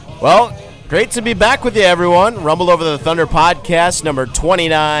Well, great to be back with you, everyone. Rumble Over the Thunder podcast, number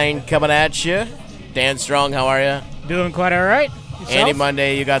 29, coming at you. Dan Strong, how are you? Doing quite all right. Yourself? Andy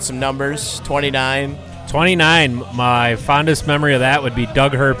Monday, you got some numbers, 29. 29, my fondest memory of that would be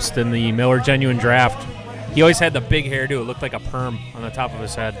Doug Herbst in the Miller Genuine Draft. He always had the big hairdo. It looked like a perm on the top of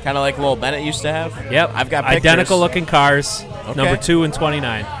his head. Kind of like Lil Bennett used to have? Yep. I've got pictures. Identical-looking cars, Okay. number 2 and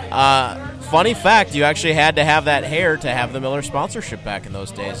 29. Funny fact, you actually had to have that hair to have the Miller sponsorship back in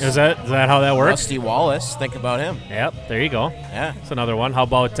those days. Is that how that works? Rusty Wallace, think about him. Yep, there you go. Yeah. That's another one. How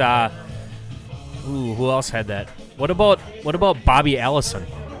about, who else had that? What about Bobby Allison?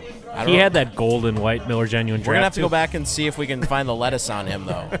 He had that gold and white Miller Genuine Draft. We're going to have to go back and see if we can find the lettuce on him,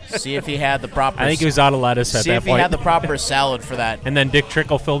 though. See if he had the proper... I think he was out of lettuce at that point. See if he had the proper salad for that. And then Dick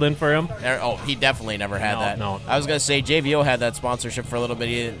Trickle filled in for him? He definitely never had that. No. I was going to say, JVO had that sponsorship for a little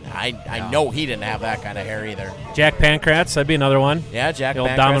bit. I know he didn't have that kind of hair either. Jack Pancratz, that'd be another one. Yeah, Jack the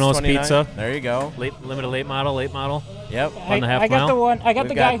old Pancratz, Domino's 29. Pizza. There you go. Limited late model. Yep. On the half I got mile. the one. I got We've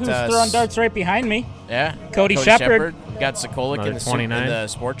the guy got, who's throwing darts right behind me. Yeah. Cody Shepard. Got Sokolic in the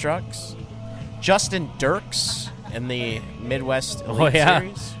sport trucks. Justin Dirks in the Midwest Elite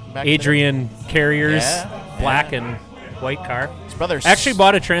Series. Adrian Carrier's black yeah. and white car. His brother's actually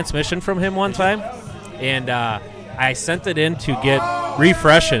bought a transmission from him one time, and I sent it in to get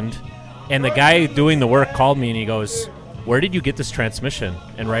refreshened, and the guy doing the work called me, and he goes, "Where did you get this transmission?"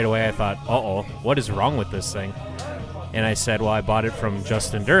 And right away I thought, uh-oh, what is wrong with this thing? And I said, well, I bought it from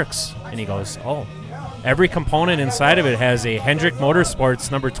Justin Dirks. And he goes, oh, every component inside of it has a Hendrick Motorsports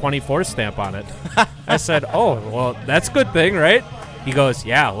number 24 stamp on it. I said, oh, well, that's a good thing, right? He goes,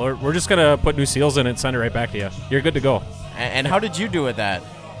 yeah, we're just going to put new seals in it and send it right back to you. You're good to go. And how did you do with that?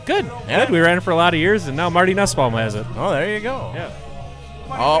 Good. Yeah. Good. We ran it for a lot of years, and now Marty Nussbaum has it. Oh, there you go. Yeah.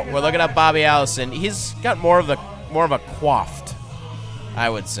 Oh, we're looking at Bobby Allison. He's got more of a coiffed, I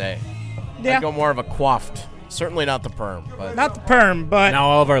would say. Yeah. I'd go more of a coiffed. Certainly not the perm, but Not the perm, but now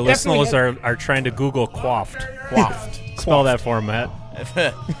all of our listeners are trying to Google coiffed. coiffed. Spell that for him, Matt.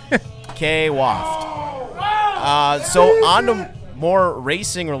 K-waft. So on to more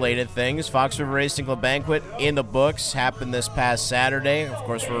racing-related things. Fox River Racing Club Banquet in the books happened this past Saturday. Of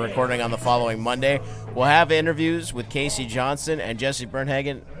course, we're recording on the following Monday. We'll have interviews with Casey Johnson and Jesse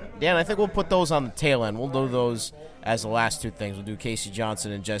Bernhagen. Dan, I think we'll put those on the tail end. We'll do those as the last two things. We'll do Casey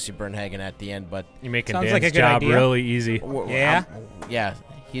Johnson and Jesse Bernhagen at the end. But you're making sounds Dan's like a good job idea. really easy. Yeah. Yeah.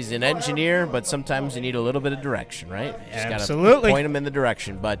 He's an engineer, but sometimes you need a little bit of direction, right? Just Absolutely. gotta point him in the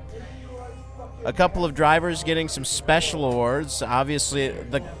direction. But a couple of drivers getting some special awards. Obviously,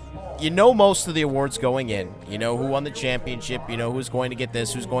 most of the awards going in. You know who won the championship. You know who's going to get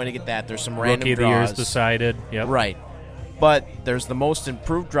this, who's going to get that. There's some random Rookie of the draws. year is decided. Yep. Right. But there's the most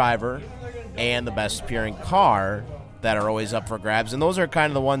improved driver and the best appearing car that are always up for grabs. And those are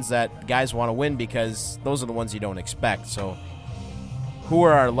kind of the ones that guys want to win because those are the ones you don't expect. So who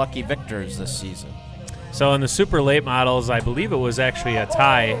are our lucky victors this season? So in the super late models, I believe it was actually a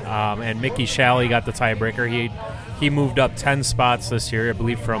tie, and Mickey Shalley got the tiebreaker. He moved up 10 spots this year, I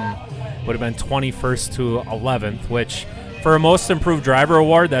believe from would have been 21st to 11th, which for a most improved driver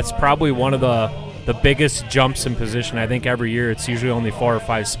award, that's probably one of the biggest jumps in position. I think every year it's usually only 4 or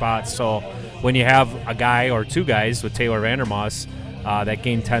 5 spots. So when you have a guy or two guys with Taylor Vandermoss that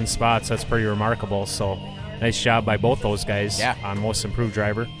gained 10 spots, that's pretty remarkable. So nice job by both those guys on most improved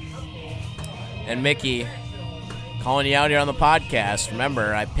driver. And Mickey, calling you out here on the podcast.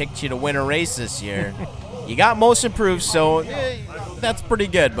 Remember, I picked you to win a race this year. You got most improved, so that's pretty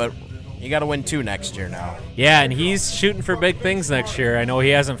good, but you got to win 2 next year now. Yeah, and he's shooting for big things next year. I know he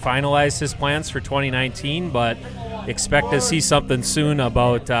hasn't finalized his plans for 2019, but expect to see something soon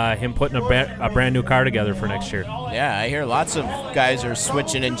about him putting a brand new car together for next year. Yeah, I hear lots of guys are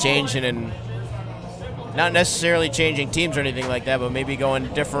switching and changing and not necessarily changing teams or anything like that, but maybe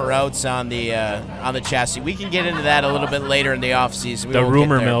going different routes on the chassis. We can get into that a little bit later in the offseason. The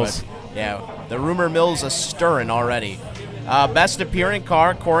rumor mills. Yeah, the rumor mill's a stirring already. Best appearing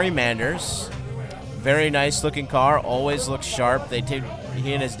car, Corey Manders. Very nice looking car, always looks sharp.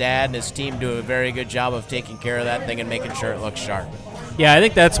 He and his dad and his team do a very good job of taking care of that thing and making sure it looks sharp. Yeah, I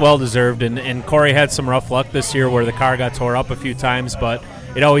think that's well-deserved, and Corey had some rough luck this year where the car got tore up a few times, but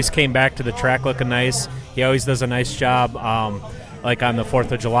it always came back to the track looking nice. He always does a nice job. Like on the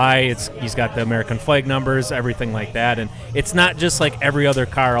 4th of July, he's got the American flag numbers, everything like that. And it's not just like every other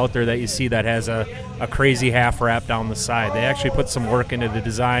car out there that you see that has a crazy half wrap down the side. They actually put some work into the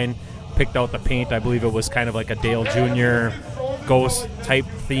design, picked out the paint. I believe it was kind of like a Dale Jr. Ghost type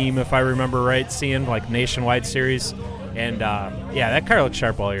theme, if I remember right, seeing like Nationwide Series. And, that car looks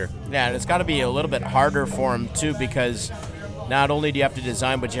sharp all year. Yeah, and it's got to be a little bit harder for him, too, because not only do you have to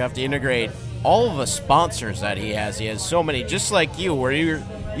design, but you have to integrate all of the sponsors that he has. He has so many, just like you, where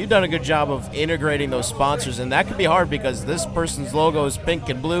you've done a good job of integrating those sponsors, and that can be hard because this person's logo is pink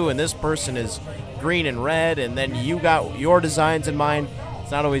and blue, and this person is green and red, and then you got your designs in mind.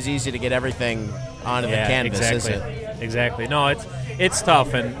 It's not always easy to get everything onto the canvas, exactly. is it? Exactly. No, it's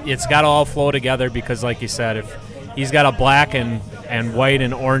tough, and it's got to all flow together because, like you said, if he's got a black and white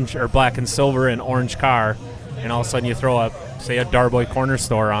and orange, or black and silver and orange car, and all of a sudden you throw a Darboy Corner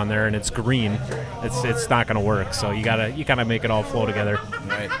Store on there and it's green, it's not going to work. So you gotta make it all flow together.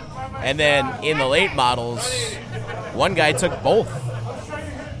 Right. And then in the late models, one guy took both.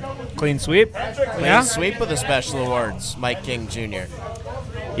 Clean sweep. Clean sweep with the special awards, Mike King Jr.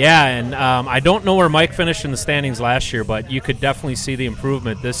 Yeah, and I don't know where Mike finished in the standings last year, but you could definitely see the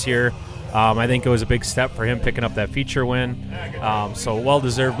improvement this year. I think it was a big step for him picking up that feature win. So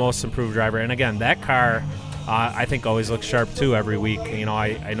well-deserved most improved driver. And again, that car, I think, always looks sharp too every week. You know,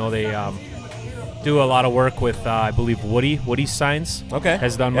 I know they do a lot of work with, I believe, Woody Signs. Okay.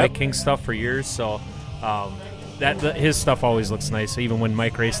 Has done Mike King stuff for years. So his stuff always looks nice, even when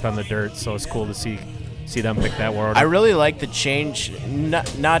Mike raced on the dirt. So it's cool to see them pick that world. I really like the change,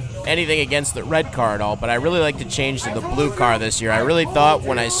 not anything against the red car at all, but I really like the change to the blue car this year. I really thought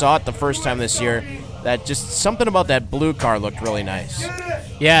when I saw it the first time this year that just something about that blue car looked really nice.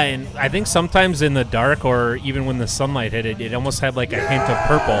 Yeah, and I think sometimes in the dark or even when the sunlight hit it, it almost had like a hint of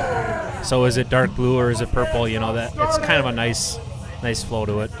purple. So is it dark blue or is it purple? You know, that it's kind of a nice flow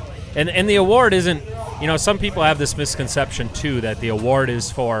to it. And the award isn't, you know, some people have this misconception too that the award is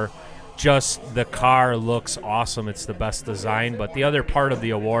for just the car looks awesome, it's the best design, but the other part of the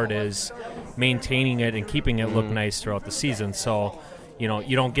award is maintaining it and keeping it look nice throughout the season. So, you know,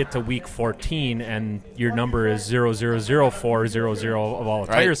 you don't get to week 14 and your number is 0000400 of all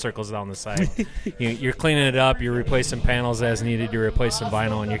the tire circles down the side. You're cleaning it up, you're replacing panels as needed, you're replacing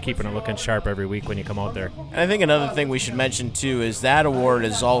vinyl, and you're keeping it looking sharp every week when you come out there. And I think another thing we should mention too is that award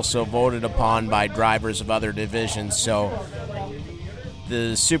is also voted upon by drivers of other divisions. So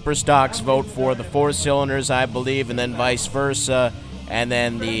the super stocks vote for the 4-cylinders, I believe, and then vice versa. And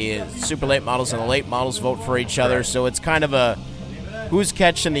then the super late models and the late models vote for each other. So it's kind of a who's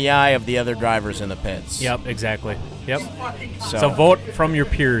catching the eye of the other drivers in the pits. Yep, exactly. Yep. So vote from your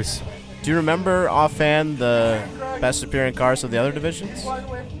peers. Do you remember offhand the best appearing cars of the other divisions?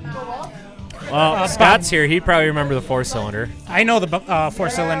 Well, Scott's here. He'd probably remember the 4-cylinder. I know the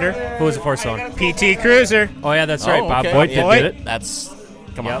 4-cylinder. Who was the 4-cylinder? PT Cruiser. Oh, yeah, that's right. Bob okay. Boyd did it. That's,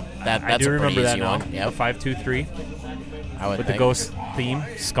 come on. I That's do a pretty remember easy that now. one. Yep. The 523 with the think. ghost theme,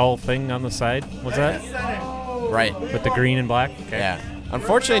 skull thing on the side. What's that? Right. With the green and black? Okay. Yeah.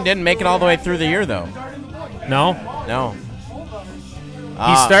 Unfortunately, didn't make it all the way through the year, though. No? No.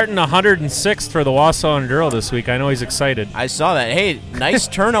 He's starting 106th for the Wausau Enduro this week. I know he's excited. I saw that. Hey, nice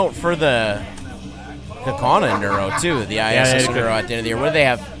turnout for the Kakana Enduro, too, the ISS Enduro at the end of the year. What do they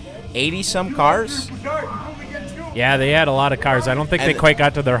have, 80-some cars? Yeah, they had a lot of cars. I don't think they quite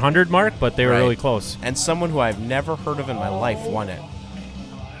got to their 100 mark, but they were really close. And someone who I've never heard of in my life won it.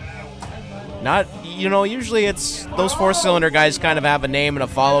 Not, you know, usually it's those 4-cylinder guys kind of have a name and a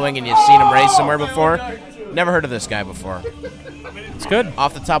following, and you've seen them race somewhere before. Never heard of this guy before. It's good.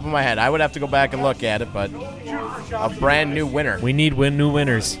 Off the top of my head. I would have to go back and look at it, but a brand new winner. We need new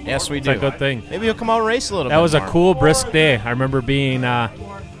winners. Yes, we do. It's a good thing. Maybe he'll come out and race a little bit That was more. a cool, brisk day. I remember being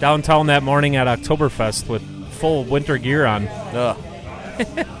downtown that morning at Oktoberfest with full winter gear on. Ugh.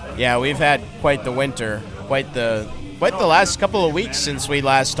 Yeah, we've had quite the winter. Quite the last couple of weeks since we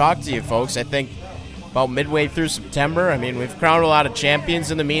last talked to you folks. I think about midway through September. I mean, we've crowned a lot of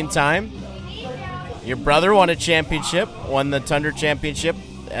champions in the meantime. Your brother won a championship, won the Tundra Championship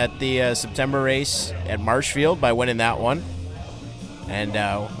at the September race at Marshfield by winning that one. And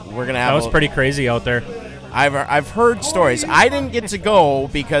we're going to have That was pretty crazy out there. I've heard stories. I didn't get to go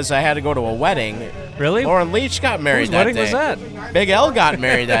because I had to go to a wedding. Really? Lauren Leach got married that day. Whose wedding was that? Big L got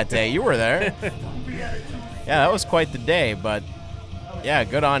married that day. You were there. Yeah, that was quite the day. But, yeah,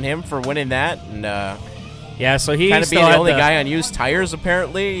 good on him for winning that. And yeah, so he kind of being the only guy on used tires,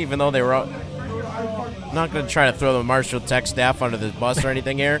 apparently, even though they were I'm not going to try to throw the Marshall Tech staff under the bus or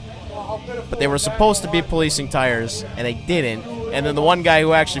anything here. But they were supposed to be policing tires, and they didn't. And then the one guy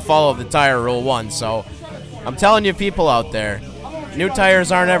who actually followed the tire rule won. So I'm telling you, people out there, new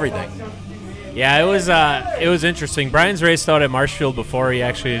tires aren't everything. Yeah, it was interesting. Brian's raced out at Marshfield before. He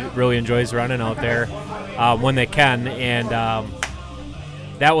actually really enjoys running out there when they can. And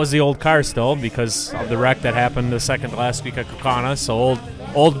that was the old car still because of the wreck that happened the second to last week at Kokana. So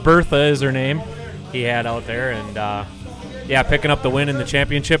old Bertha is her name. He had out there, and picking up the win in the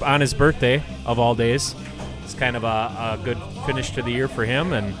championship on his birthday of all days. It's kind of a finish to the year for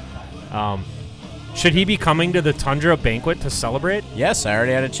him. And should he be coming to the Tundra banquet to celebrate? Yes, I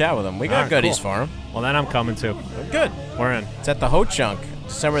already had a chat with him. We got goodies cool. for him. Well, then I'm coming too. Good. We're in. It's at the Ho Chunk,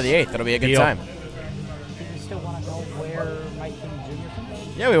 December the 8th. It'll be a good Deal. time. You still want to know where Mike King Jr.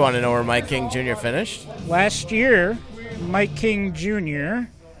 finished? Yeah, we want to know where Mike King Jr. finished. Last year, Mike King Jr.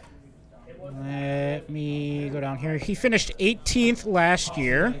 Let me go down here. He finished 18th last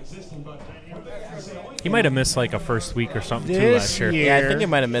year. He might have missed like a first week or something too This last year. year- Yeah, I think he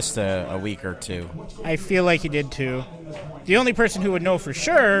might have missed a week or two. I feel like he did too. The only person who would know for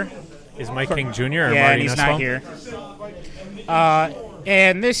sure, Is Mike King Jr. or yeah, Marty and he's Nussbaum? not here.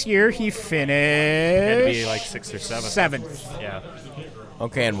 And this year he finished Had to be like 6th or 7th. 7th. Yeah.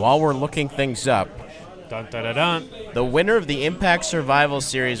 Okay, and while we're looking things up, Dun, dun, dun, dun. the winner of the Impact Survival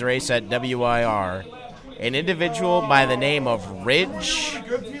Series race at WIR, an individual by the name of Ridge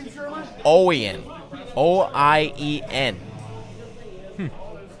Oien. O-I-E-N.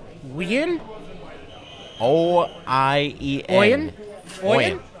 Wien? O-I-E-N. Oien?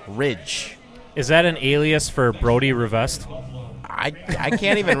 Oien. Ridge. Is that an alias for Brody Revest? I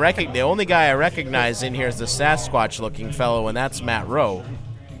can't even recognize. The only guy I recognize in here is the Sasquatch-looking fellow, and that's Matt Rowe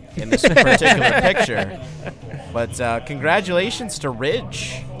in this particular picture. But congratulations to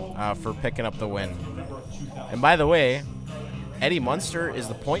Ridge for picking up the win. And by the way, Eddie Munster is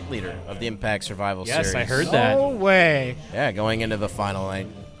the point leader of the Impact Survival Series. Yes, I heard that. No way. Yeah, going into the final night.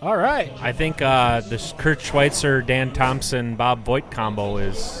 All right. I think this Kurt Schweitzer, Dan Thompson, Bob Voigt combo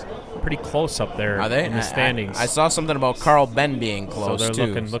is pretty close up there Are they? in the standings. I saw something about Carl Ben being so close,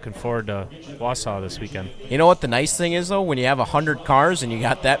 they're too. looking forward to Wausau this weekend. You know what the nice thing is, though? When you have 100 cars and you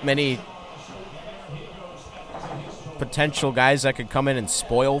got that many potential guys that could come in and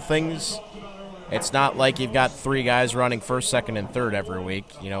spoil things, it's not like you've got 3 guys running first, second, and third every week.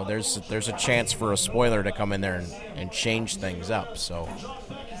 You know, there's a chance for a spoiler to come in there and change things up. So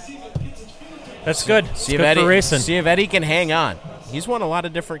That's good. It's see if good Eddie for racing. see if Eddie can hang on. He's won a lot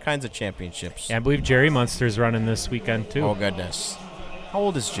of different kinds of championships. Yeah, I believe Jerry Munster's running this weekend too. Oh goodness, how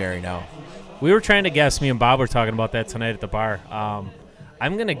old is Jerry now? We were trying to guess. Me and Bob were talking about that tonight at the bar.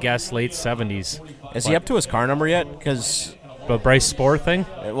 I'm gonna guess late 70s. Is he up to his car number yet? Because The Bryce Spoor thing.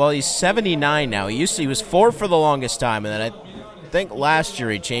 well, he's 79 now. He was 4 for the longest time, and then I think last year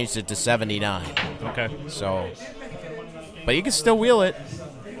he changed it to 79. Okay. So, but you can still wheel it.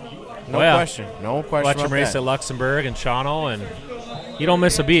 No Oh, yeah. question. No question Watch about him race that. at Luxembourg and Shawano, and you don't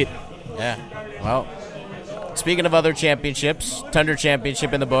miss a beat. Yeah. Well, speaking of other championships, Tundra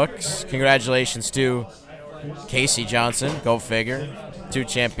Championship in the books. Congratulations to Casey Johnson. Go figure. 2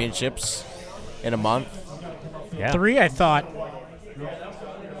 championships in a month. Yeah. 3, I thought.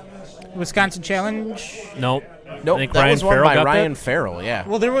 Wisconsin Challenge. Nope. Nope, I think that Ryan was won Farrell by got Ryan that? Farrell, yeah.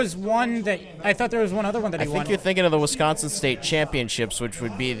 Well, there was one that I thought there was one other one that I he think won. you're thinking of the Wisconsin State Championships, which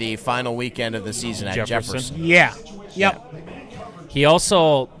would be the final weekend of the season at Jefferson. Jefferson. Yeah. Yep. He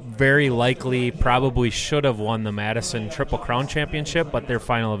also very likely probably should have won the Madison Triple Crown Championship, but their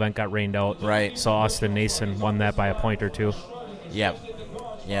final event got rained out. Right. So Austin Nason won that by a point or 2. Yep.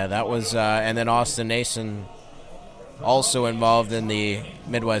 Yeah, that was, and then Austin Nason also involved in the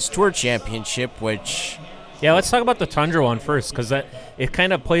Midwest Tour Championship, which, Yeah, let's talk about the Tundra one first, because it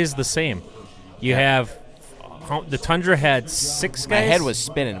kind of plays the same. You have the Tundra had 6 my guys. head was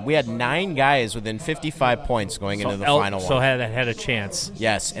spinning. We had 9 guys within 55 points going into the final so one. had a chance.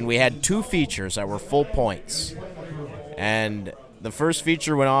 Yes, and we had 2 features that were full points. And the first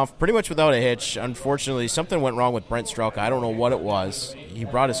feature went off pretty much without a hitch. Unfortunately, something went wrong with Brent Strelka. I don't know what it was. He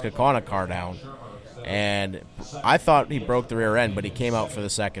brought his Kakana car down. And I thought he broke the rear end, but he came out for the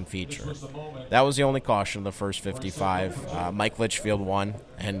second feature. That was the only caution of the first 55. Mike Litchfield won,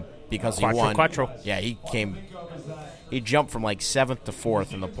 and because he won, yeah, he jumped from like 7th to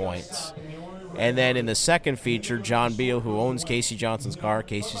 4th in the points. And then in the second feature, John Beal, who owns Casey Johnson's car,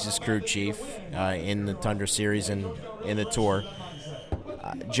 Casey's his crew chief in the Tundra Series and in the Tour.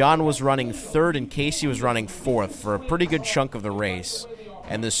 John was running 3rd and Casey was running 4th for a pretty good chunk of the race.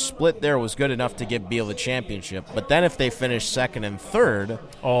 And the split there was good enough to give Beal the championship. But then if they finished 2nd and 3rd,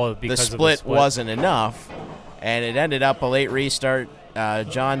 the split wasn't enough. And it ended up a late restart.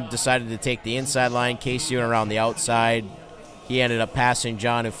 John decided to take the inside line. Casey went around the outside. He ended up passing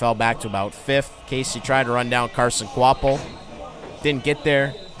John, who fell back to about 5th. Casey tried to run down Carson Quapple. Didn't get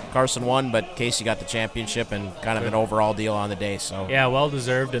there. Carson won, but Casey got the championship and kind of an overall deal on the day. So yeah, well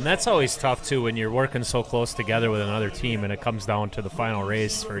deserved, and that's always tough too when you're working so close together with another team, and it comes down to the final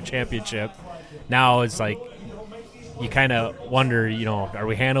race for a championship. Now it's like you kind of wonder, are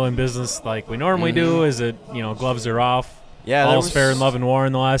we handling business like we normally do? Is it, gloves are off? Yeah, all's fair in love and war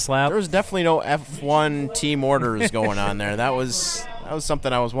in the last lap. There was definitely no F1 team orders going on there. That was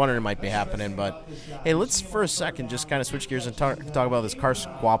something I was wondering might be happening. But, hey, let's for a second just kind of switch gears and talk about this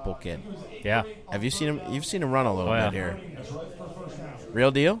Carson Quapple kid. Yeah. Have you seen him? You've seen him run a little bit here.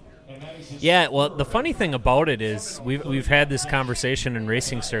 Real deal? Yeah, well, the funny thing about it is we've had this conversation in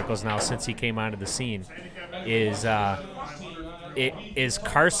racing circles now since he came onto the scene. Is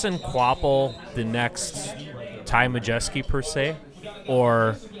Carson Quapple the next Ty Majeski per se,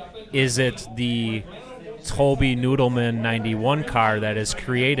 or is it the Toby Noodleman 91 car that has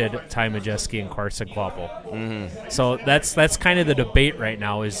created Ty Majeski and Carson Quapple? Mm-hmm. So that's kind of the debate right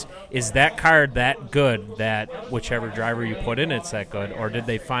now. Is that car that good that whichever driver you put in it's that good, or did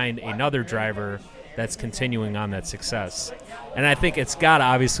they find another driver that's continuing on that success? And I think it's got to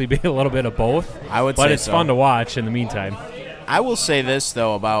obviously be a little bit of both. I would but say it's so. Fun to watch in the meantime. I will say this,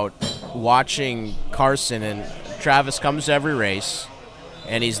 though, about watching Carson, and Travis comes to every race,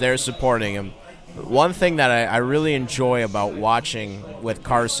 and he's there supporting him. One thing that I really enjoy about watching with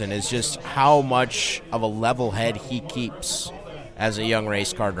Carson is just how much of a level head he keeps as a young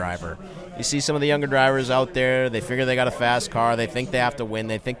race car driver. You see some of the younger drivers out there, they figure they got a fast car, they think they have to win,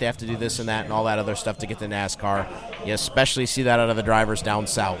 they think they have to do this and that and all that other stuff to get to NASCAR. You especially see that out of the drivers down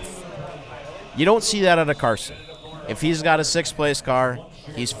south. You don't see that out of Carson. If he's got a sixth-place car,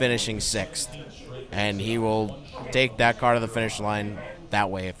 he's finishing sixth, and he will take that car to the finish line that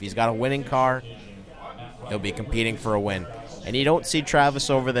way. If he's got a winning car, he'll be competing for a win. And you don't see Travis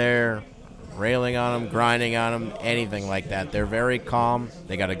over there railing on him, grinding on him, anything like that. They're very calm.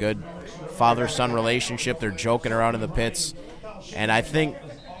 They got a good father-son relationship. They're joking around in the pits. And I think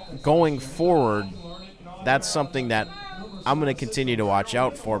going forward, that's something that I'm going to continue to watch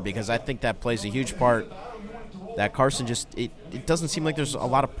out for, because I think that plays a huge part. That Carson just, it doesn't seem like there's a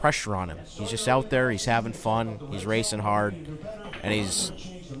lot of pressure on him. He's just out there, he's having fun, he's racing hard, and he's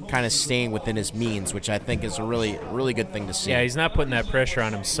kind of staying within his means, which I think is a really, really good thing to see. Yeah, he's not putting that pressure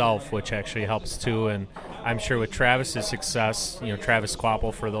on himself, which actually helps too. And I'm sure with Travis's success, Travis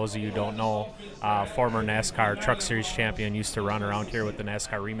Quapple, for those of you who don't know, former NASCAR Truck Series champion, used to run around here with the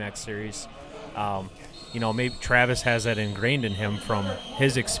NASCAR Remax Series. Maybe Travis has that ingrained in him from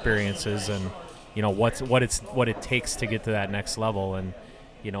his experiences, and what it takes to get to that next level. And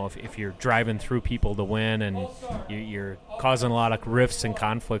if you're driving through people to win and you're causing a lot of rifts and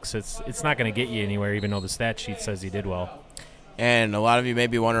conflicts, it's not going to get you anywhere, even though the stat sheet says he did well. And a lot of you may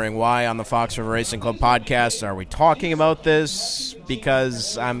be wondering why on the Fox River Racing Club podcast are we talking about this,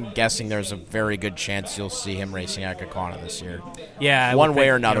 because I'm guessing there's a very good chance you'll see him racing at Kaukauna this year. Yeah, one way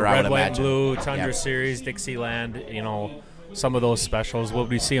or another, I would Red, White, imagine. and Blue, Tundra Series, Dixieland, some of those specials. Will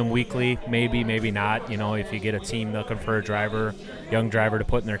we see them weekly? Maybe, maybe not. If you get a team looking for a young driver to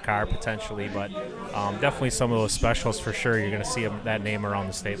put in their car potentially. But definitely some of those specials for sure. You're going to see that name around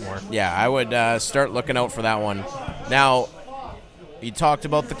the state more. Yeah, I would start looking out for that one. Now, you talked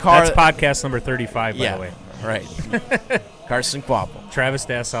about the car. That's podcast number 35, by the way. Right. Carson Quapple. Travis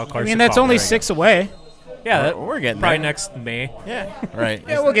Dassow, Carson I mean, that's Quapple, only right 6 away. Yeah, we're getting probably there. next May. Yeah, right.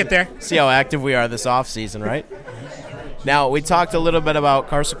 Yeah, we'll get there. See how active we are this off season, right? Now, we talked a little bit about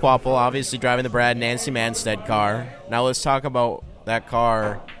Carson Quapple, obviously driving the Brad Nancy Manstead car. Now let's talk about that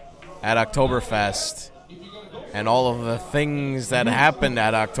car at Oktoberfest and all of the things that happened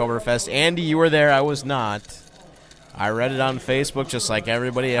at Oktoberfest. Andy, you were there. I was not. I read it on Facebook just like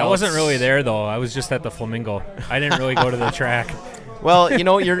everybody else. I wasn't really there, though. I was just at the Flamingo. I didn't really go to the track. Well,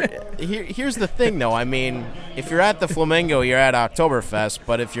 here's the thing, though. I mean, if you're at the Flamingo, you're at Oktoberfest.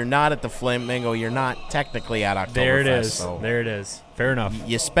 But if you're not at the Flamingo, you're not technically at Oktoberfest. There it is. So there it is. Fair enough.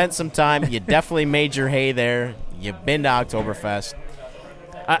 You spent some time. You definitely made your hay there. You've been to Oktoberfest.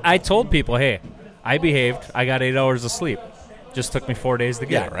 I told people, hey, I behaved. I got 8 hours of sleep. Just took me 4 days to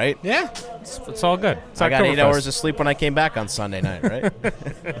get Yeah, it. right? Yeah. It's all good. It's I got 8 Oktoberfest. hours of sleep when I came back on Sunday night,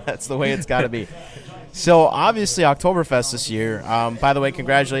 right? That's the way it's got to be. So, obviously, Oktoberfest this year. By the way,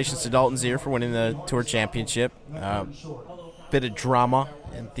 congratulations to Dalton Zier for winning the Tour Championship. Bit of drama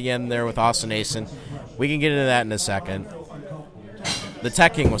at the end there with Austin Nason. We can get into that in a second. The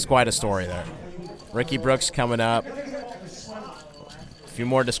teching was quite a story there. Ricky Brooks coming up. A few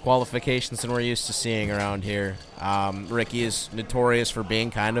more disqualifications than we're used to seeing around here. Ricky is notorious for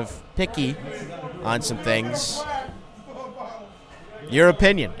being kind of picky on some things. Your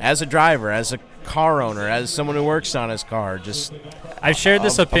opinion as a driver, as a car owner, as someone who works on his car, just I've shared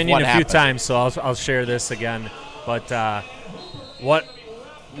this opinion a few happened. times, so I'll share this again. But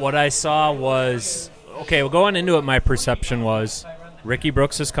what I saw was, okay, well, going into it, my perception was Ricky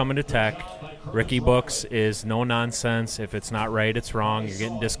Brooks is coming to Tech. Ricky books is no nonsense. If it's not right, it's wrong. You're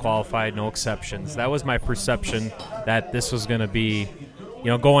getting disqualified, no exceptions. That was my perception that this was going to be,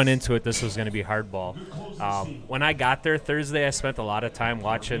 going into it, this was going to be hardball. When I got there Thursday, I spent a lot of time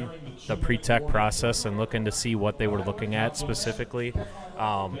watching the pre-tech process and looking to see what they were looking at specifically.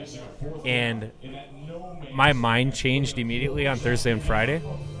 And my mind changed immediately on Thursday and Friday.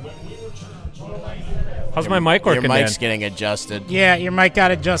 How's my mic working, Your mic's Dan? getting adjusted. Yeah, your mic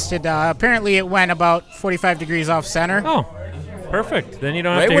got adjusted. Apparently, it went about 45 degrees off center. Oh, perfect. Then you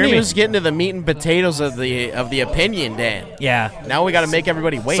don't have Right to when hear he me. was getting to the meat and potatoes of the opinion, Dan. Yeah. Now we got to make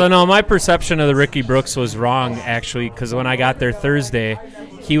everybody wait. So, no, my perception of the Ricky Brooks was wrong, actually, because when I got there Thursday,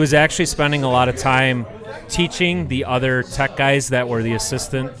 he was actually spending a lot of time teaching the other tech guys that were the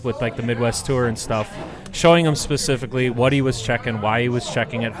assistant with, like, the Midwest Tour and stuff, showing them specifically what he was checking, why he was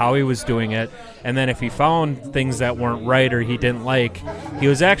checking it, how he was doing it, and then if he found things that weren't right or he didn't like, he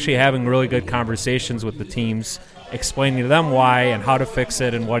was actually having really good conversations with the teams, explaining to them why and how to fix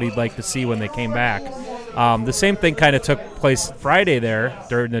it and what he'd like to see when they came back. The same thing kind of took place Friday there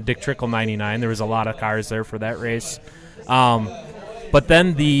during the Dick Trickle 99. There was a lot of cars there for that race. But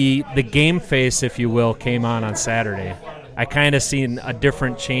then the game face, if you will, came on Saturday. I kind of seen a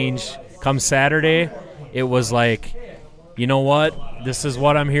different change come Saturday. It was like, you know what? This is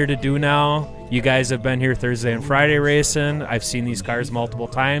what I'm here to do now. You guys have been here Thursday and Friday racing. I've seen these cars multiple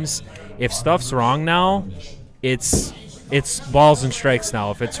times. If stuff's wrong now, it's balls and strikes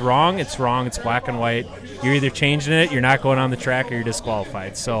now. If it's wrong, it's wrong. It's black and white. You're either changing it, you're not going on the track, or you're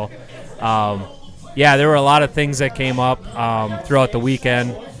disqualified. So, yeah, there were a lot of things that came up throughout the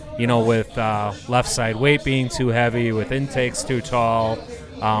weekend, with left side weight being too heavy, with intakes too tall,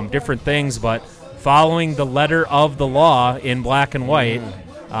 different things. But following the letter of the law in black and white,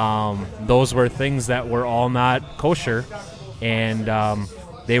 those were things that were all not kosher, and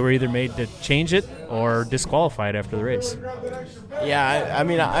they were either made to change it or disqualified after the race. Yeah, I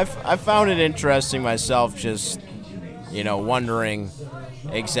mean, I found it interesting myself, just, wondering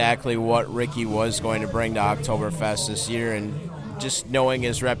exactly what Ricky was going to bring to Oktoberfest this year, and just knowing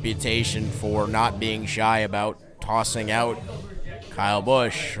his reputation for not being shy about tossing out Kyle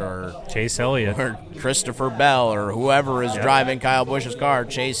Busch or Chase Elliott or Christopher Bell or whoever is driving Kyle Busch's car,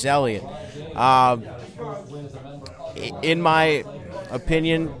 Chase Elliott. In my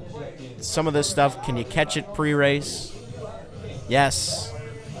opinion, some of this stuff, can you catch it pre-race? Yes.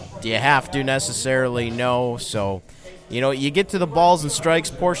 Do you have to necessarily? No. So, you get to the balls and strikes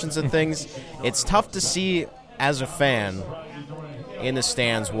portions of things. It's tough to see as a fan in the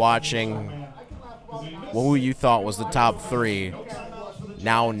stands watching who you thought was the top three,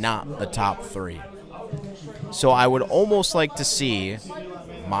 now not the top three. So I would almost like to see,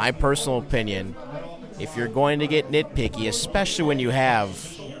 my personal opinion, if you're going to get nitpicky, especially when you have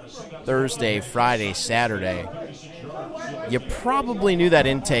Thursday, Friday, Saturday, you probably knew that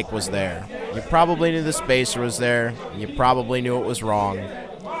intake was there. You probably knew the spacer was there. You probably knew it was wrong.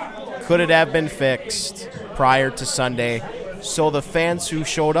 Could it have been fixed prior to Sunday so the fans who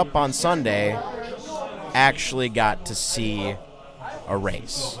showed up on Sunday actually got to see a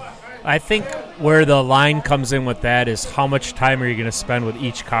race? I think where the line comes in with that is how much time are you going to spend with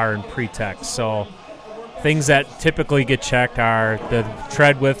each car in pre-tech. So things that typically get checked are the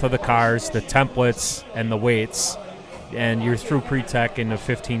tread width of the cars, the templates, and the weights. And you're through pre-tech in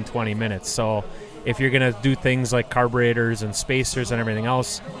 15, 20 minutes. So if you're going to do things like carburetors and spacers and everything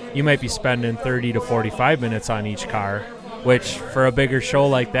else, you might be spending 30 to 45 minutes on each car, which for a bigger show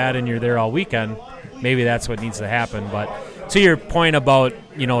like that and you're there all weekend, maybe that's what needs to happen. But to your point about,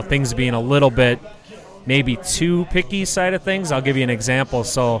 things being a little bit maybe too picky side of things, I'll give you an example.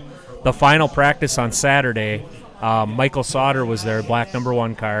 So the final practice on Saturday, Michael Sauter was there, black number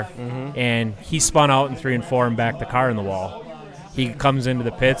 1 car, and he spun out in 3 and 4 and backed the car in the wall. He comes into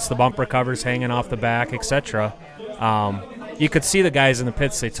the pits, the bumper covers hanging off the back, etc. You could see the guys in the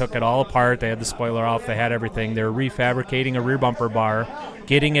pits, they took it all apart, they had the spoiler off, they had everything. They were refabricating a rear bumper bar,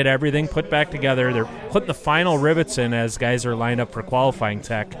 getting everything put back together. They're putting the final rivets in as guys are lined up for qualifying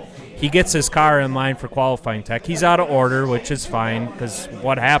tech. He gets his car in line for qualifying tech. He's out of order, which is fine because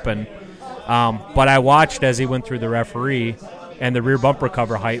what happened? But I watched as he went through the referee, and the rear bumper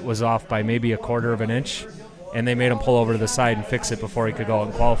cover height was off by maybe 1/4 of an inch, and they made him pull over to the side and fix it before he could go out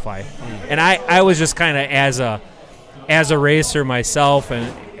and qualify. And I was just kind of, as a racer myself,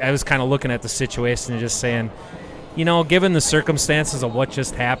 and I was kind of looking at the situation and just saying, given the circumstances of what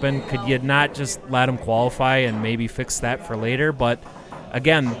just happened, could you not just let him qualify and maybe fix that for later? But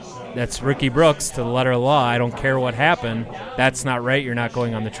again, that's Ricky Brooks to the letter of the law. I don't care what happened. That's not right. You're not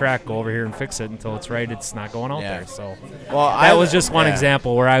going on the track. Go over here and fix it until it's right. It's not going out there. So that was just one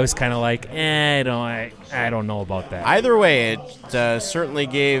example where I was kind of like, I don't know about that. Either way, it certainly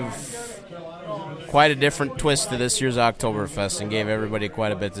gave quite a different twist to this year's Oktoberfest and gave everybody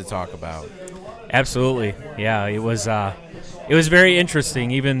quite a bit to talk about. Absolutely. Yeah, it was very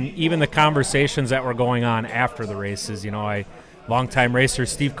interesting, even the conversations that were going on after the races. Longtime racer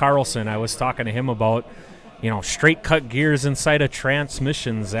Steve Carlson, I was talking to him about, straight cut gears inside of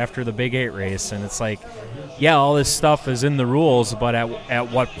transmissions after the Big 8 race. And it's like, yeah, all this stuff is in the rules, but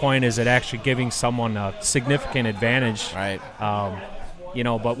at what point is it actually giving someone a significant advantage? Right.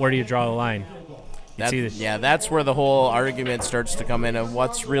 But where do you draw the line? That's where the whole argument starts to come in of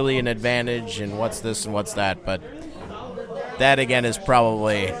what's really an advantage and what's this and what's that. But that, again, is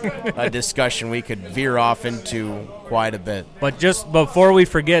probably a discussion we could veer off into quite a bit. But just before we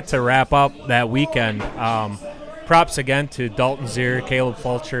forget to wrap up that weekend, props again to Dalton Zier, Caleb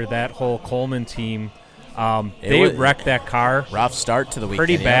Fulcher, that whole Coleman team. They wrecked that car. Rough start to the weekend.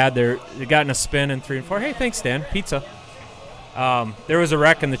 Pretty bad. They got in a spin in 3 and 4. Hey, thanks, Dan. Pizza. There was a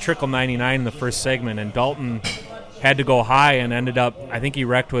wreck in the Trickle 99 in the first segment, and Dalton had to go high and ended up, I think he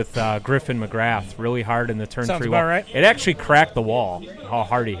wrecked with Griffin McGrath really hard in the turn 3 Sounds wall. about right. It actually cracked the wall, how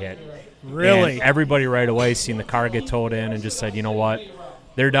hard he hit. Really? And everybody right away seen the car get towed in and just said, you know what,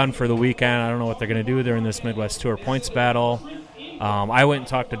 they're done for the weekend. I don't know what they're going to do. They're in this Midwest Tour points battle. I went and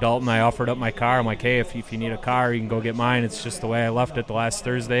talked to Dalton. I offered up my car. I'm like, hey, if you need a car, you can go get mine. It's just the way I left it the last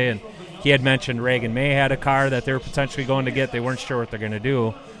Thursday. And he had mentioned Reagan May had a car that they were potentially going to get. They weren't sure what they're going to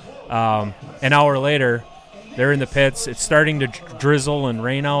do. An hour later, they're in the pits. It's starting to drizzle and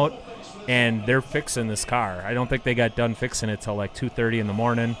rain out, and they're fixing this car. I don't think they got done fixing it till like 2:30 in the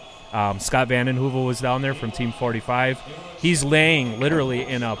morning. Scott Vanden Heuvel was down there from Team 45. He's laying literally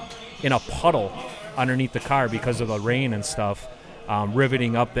in a puddle underneath the car because of the rain and stuff,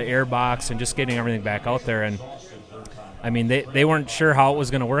 riveting up the air box and just getting everything back out there. And I mean, they weren't sure how it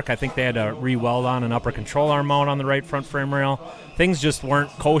was going to work. I think they had to re-weld on an upper control arm mount on the right front frame rail. Things just weren't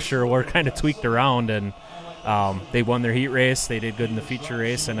kosher, were kind of tweaked around, and they won their heat race. They did good in the feature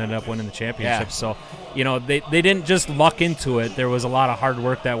race and ended up winning the championship. Yeah. So, they didn't just luck into it. There was a lot of hard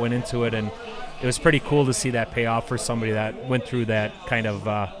work that went into it, and it was pretty cool to see that pay off for somebody that went through that kind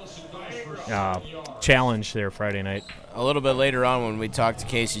of challenge there Friday night. A little bit later on when we talk to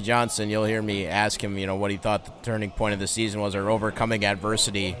Casey Johnson, you'll hear me ask him, what he thought the turning point of the season was, or overcoming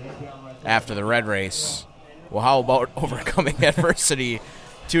adversity after the red race. Well, how about overcoming adversity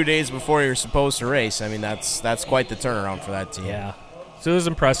 2 days before you're supposed to race? I mean, that's quite the turnaround for that team. Yeah. So it was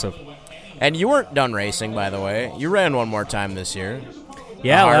impressive. And you weren't done racing, by the way. You ran one more time this year.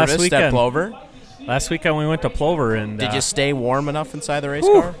 Yeah, last weekend at Plover. Last weekend we went to Plover. And did you stay warm enough inside the race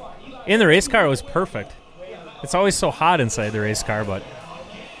car? In the race car, it was perfect. It's always so hot inside the race car, but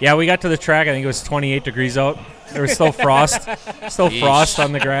yeah, we got to the track. I think it was 28 degrees out. There was still frost, frost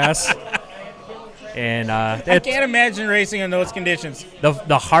on the grass. And I can't imagine racing in those conditions.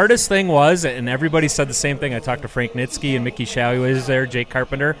 The hardest thing was, and everybody said the same thing. I talked to Frank Nitsky and Mickey Shalley was there, Jake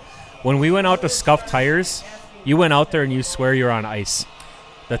Carpenter. When we went out to scuff tires, you went out there and you swear you're on ice.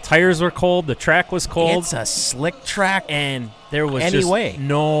 The tires were cold. The track was cold. It's a slick track, and there was just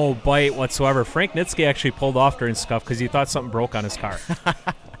no bite whatsoever. Frank Nitsky actually pulled off during scuff because he thought something broke on his car.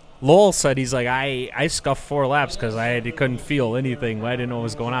 Lowell said he's like, I scuffed 4 laps because I couldn't feel anything. I didn't know what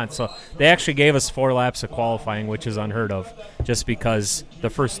was going on. So they actually gave us 4 laps of qualifying, which is unheard of, just because the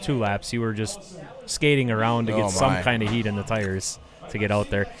first 2 laps you were just skating around to get some kind of heat in the tires to get out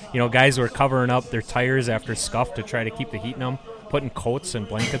there. Guys were covering up their tires after scuff to try to keep the heat in them, putting coats and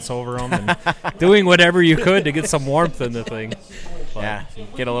blankets over them, and doing whatever you could to get some warmth in the thing. But, yeah,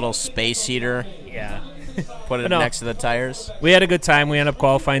 get a little space heater. Yeah. Put it next to the tires. We had a good time. We ended up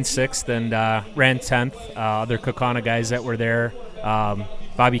qualifying 6th and ran 10th. Other Kaukauna guys that were there,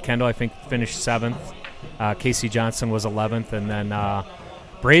 Bobby Kendall, I think, finished 7th. Casey Johnson was 11th. And then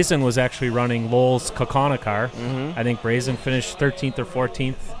Brazen was actually running Lowell's Kaukauna car. Mm-hmm. I think Brazen finished 13th or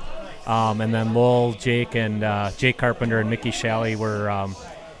 14th. And then Lowell, Jake, and Jake Carpenter and Mickey Shalley were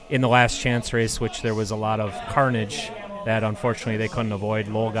in the last chance race, which there was a lot of carnage that unfortunately they couldn't avoid.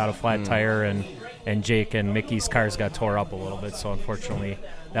 Lowell got a flat tire, and Jake and Mickey's cars got tore up a little bit, so unfortunately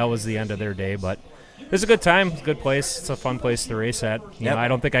that was the end of their day. But it was a good time. It's a good place. It's a fun place to race at. You know, I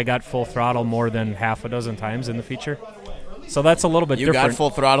don't think I got full throttle more than half a dozen times in the feature. So that's a little bit different. You got full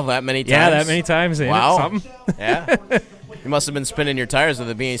throttle that many times? Yeah, that many times. Wow. Something. Yeah. You must have been spinning your tires with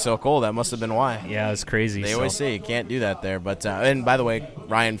it being so cold. That must have been why. Yeah, it's crazy. They always say you can't do that there. But and by the way,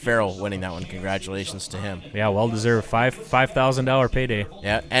 Ryan Farrell winning that one. Congratulations to him. Yeah, well-deserved $5,000 payday.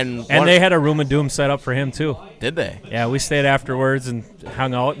 Yeah, and they had a room of doom set up for him, too. Did they? Yeah, we stayed afterwards and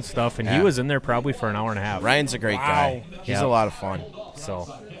hung out and stuff, and he was in there probably for an hour and a half. Ryan's a great guy. He's a lot of fun.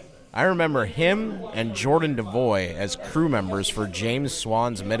 So I remember him and Jordan DeVoy as crew members for James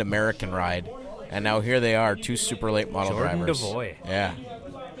Swan's Mid-American ride. And now here they are, 2 super late model drivers. Jordan DeVoy. Yeah.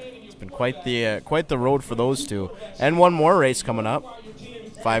 It's been quite the road for those two. And one more race coming up.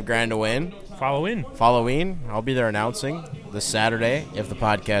 $5,000 to win. Halloween. I'll be there announcing this Saturday if the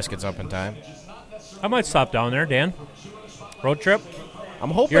podcast gets up in time. I might stop down there, Dan. Road trip.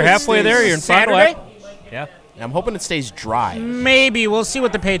 I'm hoping you're halfway there. You're in Saturday? Fond du Lac. Yeah. I'm hoping it stays dry. Maybe. We'll see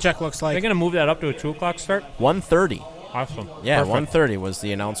what the paycheck looks like. They're going to move that up to a 2 o'clock start? 1:30. Awesome. Yeah, Perfect. 1:30 was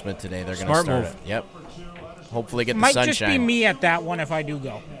the announcement today. They're going to Smart start move. it. Yep. Hopefully get the Might sunshine. just be me at that one if I do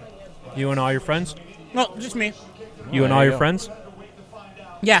go. You and all your friends? No, just me. You and there all you your go. friends?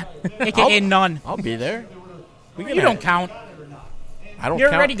 Yeah, a.k.a. none. I'll be there. You don't count. I don't You're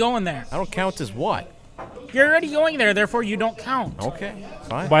count. already going there. I don't count as what? You're already going there, therefore you don't count. Okay,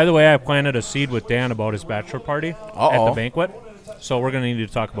 fine. By the way, I planted a seed with Dan about his bachelor party at Uh-oh. the banquet, so we're going to need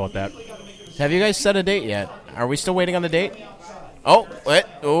to talk about that. Have you guys set a date yet? Are we still waiting on the date? Oh, what?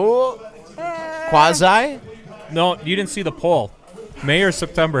 Oh, quasi? No, you didn't see the poll. May or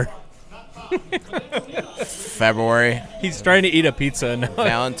September? February. He's trying to eat a pizza, and now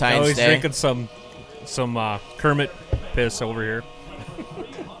Valentine's he's Day. drinking some Kermit piss over here.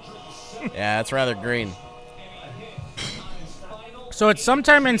 Yeah, that's rather green. So it's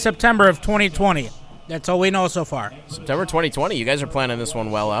sometime in September of 2020. That's all we know so far. September 2020. You guys are planning this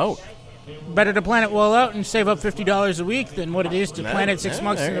one well out. Better to plan it well out and save up $50 a week than what it is to plan it 6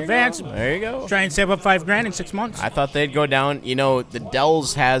 months in advance. There you go. Try and save up $5,000 in 6 months. I thought they'd go down. You know, the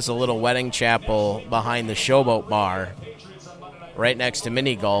Dells has a little wedding chapel behind the Showboat Bar, right next to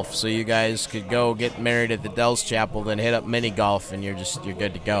mini golf. So you guys could go get married at the Dells Chapel, then hit up mini golf, and you're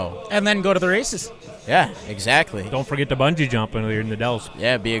good to go. And then go to the races. Yeah, exactly. Don't forget to bungee jump when you're in the Dells.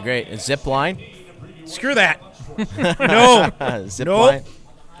 Yeah, be a great zip line. Screw that. No. Zip Nope. line.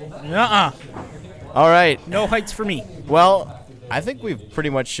 Uh-uh. All right. No heights for me. Well, I think we've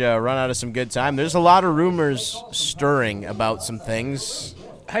pretty much run out of some good time. There's a lot of rumors stirring about some things.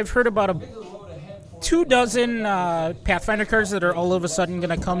 I've heard about 24 Pathfinder cars that are all of a sudden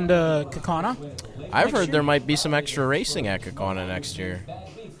going to come to Kaukauna. I've heard there might be some extra racing at Kaukauna next year.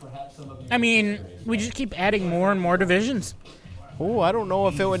 I mean, we just keep adding more and more divisions. Oh, I don't know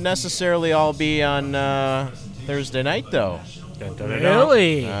if it would necessarily all be on Thursday night, though.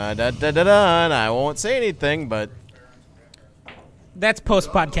 Really? And I won't say anything, but That's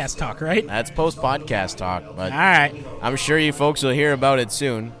post-podcast talk, right? that's post-podcast talk. But All right. I'm sure you folks will hear about it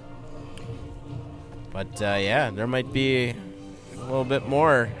soon. But, yeah, there might be a little bit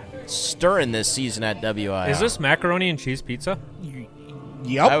more stirring this season at WI. Is this macaroni and cheese pizza?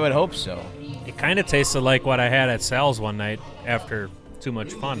 Yep. I would hope so. It kind of tasted like what I had at Sal's one night after too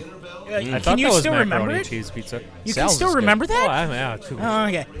much fun. I Can thought you that was still macaroni remember and it? cheese pizza. You Sal's can still is good. remember Oh, that? yeah, too much. Oh,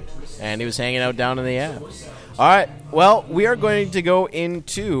 okay. And he was hanging out down in the app. All right. Well, we are going to go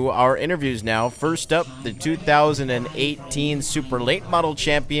into our interviews now. First up, the 2018 Super Late Model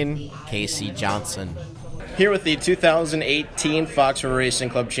Champion, Casey Johnson. Here with the 2018 Fox River Racing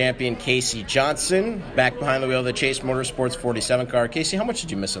Club champion, Casey Johnson, back behind the wheel of the Chase Motorsports 47 car. Casey, how much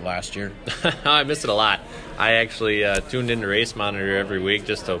did you miss it last year? I missed it a lot. I actually tuned into Race Monitor every week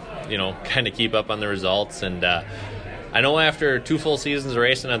just to, kind of keep up on the results. And I know after 2 full seasons of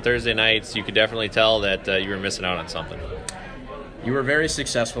racing on Thursday nights, you could definitely tell that you were missing out on something. You were very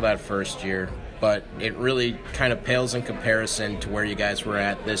successful that first year, but it really kind of pales in comparison to where you guys were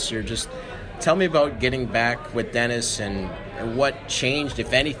at this year. Just tell me about getting back with Dennis and what changed,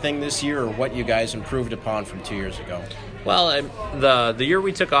 if anything, this year, or what you guys improved upon from 2 years ago. Well, the year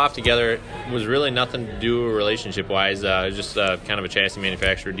we took off together was really nothing to do relationship-wise. It was just kind of a chassis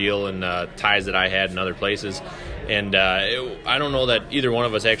manufacturer deal and ties that I had in other places. And I don't know that either one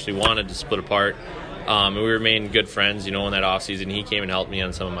of us actually wanted to split apart. And we remained good friends, in that off-season. He came and helped me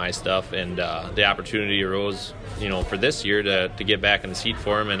on some of my stuff. And the opportunity arose, for this year to get back in the seat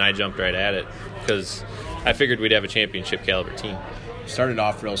for him. And I jumped right at it because I figured we'd have a championship-caliber team. Started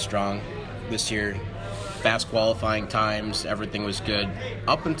off real strong this year. Fast qualifying times, everything was good.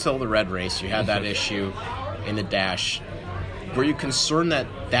 Up until the red race, you had that issue in the dash. Were you concerned that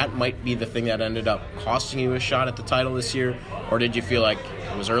that might be the thing that ended up costing you a shot at the title this year? Or did you feel like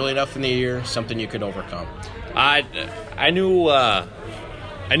it was early enough in the year, something you could overcome? I knew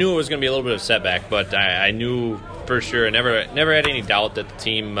it was going to be a little bit of a setback, but I knew for sure. I never had any doubt that the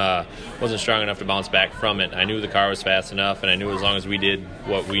team wasn't strong enough to bounce back from it. I knew the car was fast enough, and I knew as long as we did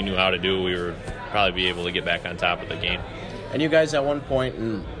what we knew how to do, we would probably be able to get back on top of the game. And you guys at one point,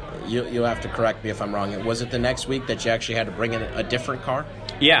 and you'll have to correct me if I'm wrong, was it the next week that you actually had to bring in a different car?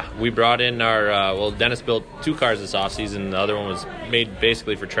 Yeah, we brought in our Dennis built 2 cars this offseason. The other one was made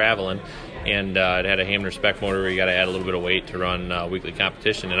basically for traveling, and it had a Hamner spec motor where you got to add a little bit of weight to run weekly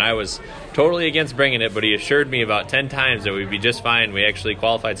competition. And I was totally against bringing it, but he assured me about 10 times that we'd be just fine. We actually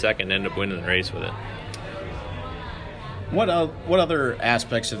qualified second and ended up winning the race with it. What other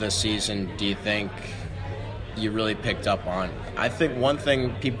aspects of this season do you think you really picked up on? I think one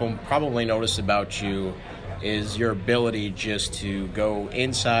thing people probably noticed about you is your ability just to go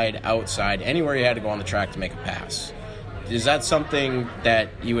inside, outside, anywhere you had to go on the track to make a pass. Is that something that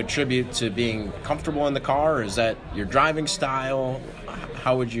you attribute to being comfortable in the car, or is that your driving style?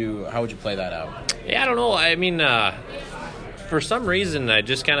 How would you play that out? Yeah, I don't know. I mean, for some reason, I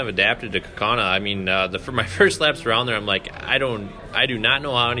just kind of adapted to Kaukauna. I mean, for my first laps around there, I'm like, I do not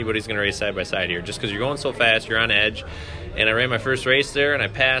know how anybody's going to race side by side here, just because you're going so fast, you're on edge. And I ran my first race there, and I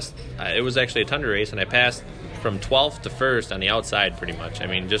passed. It was actually a Tundra race, and I passed from 12th to 1st on the outside pretty much. I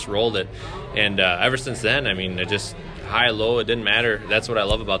mean, just rolled it. And ever since then, I mean, it just high, low, it didn't matter. That's what I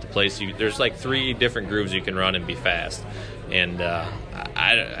love about the place. There's like 3 different grooves you can run and be fast. And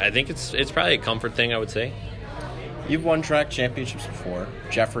I think it's probably a comfort thing, I would say. You've won track championships before.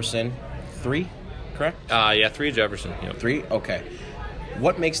 Jefferson, 3, correct? Yeah, 3 Jefferson. Yep. 3? Okay.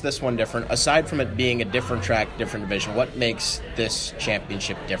 What makes this one different? Aside from it being a different track, different division, what makes this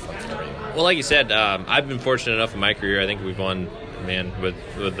championship different for you? Well, like you said, I've been fortunate enough in my career. I think we've won,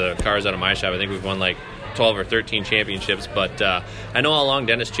 with the cars out of my shop, I think we've won like 12 or 13 championships. But I know how long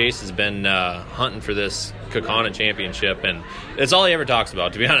Dennis Chase has been hunting for this Kaukauna championship, and it's all he ever talks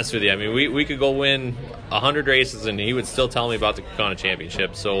about, to be honest with you. I mean, we could go win 100 races, and he would still tell me about the Kaukauna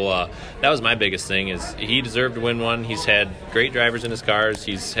championship. So that was my biggest thing, is he deserved to win one. He's had great drivers in his cars.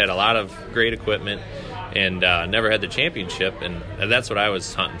 He's had a lot of great equipment, and never had the championship, and that's what I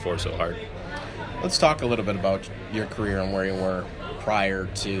was hunting for so hard. Let's talk a little bit about your career and where you were prior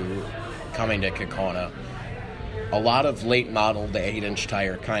to coming to Kaukauna. A lot of late model, the 8-inch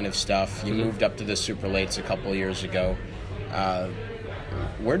tire kind of stuff. You moved up to the super lates a couple of years ago.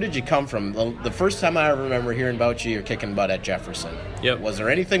 Where did you come from? The first time I remember hearing about you, you're kicking butt at Jefferson. Yep. Was there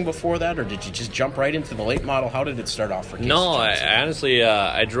anything before that, or did you just jump right into the late model? How did it start off for Casey No, Johnson? I honestly,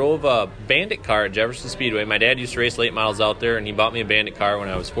 I drove a Bandit car at Jefferson Speedway. My dad used to race late models out there, and he bought me a Bandit car when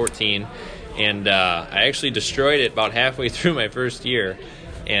I was 14. And I actually destroyed it about halfway through my first year.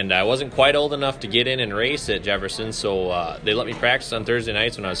 And I wasn't quite old enough to get in and race at Jefferson, so they let me practice on Thursday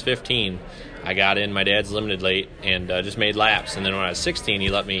nights when I was 15. I got in my dad's limited late and just made laps. And then when I was 16, he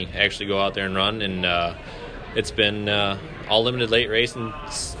let me actually go out there and run. And it's been all limited late racing,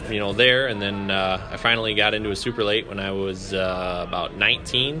 there. And then I finally got into a super late when I was about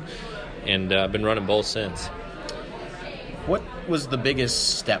 19, and I've been running both since. What was the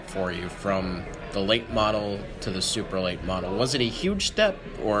biggest step for you from the late model to the super late model? Was it a huge step,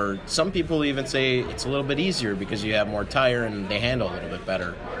 or some people even say it's a little bit easier because you have more tire and they handle a little bit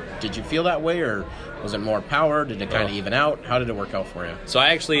better? Did you feel that way, or was it more power? Did it kind of even out? How did it work out for you? So I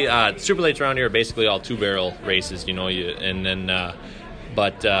actually, super lates around here are basically all 2-barrel races,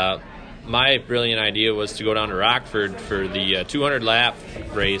 but my brilliant idea was to go down to Rockford for the 200-lap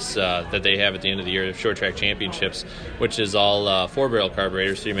race that they have at the end of the year, the short track championships, which is all 4-barrel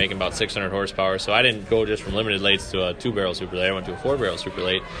carburetors, so you're making about 600 horsepower. So I didn't go just from limited lates to a 2-barrel super late. I went to a 4-barrel super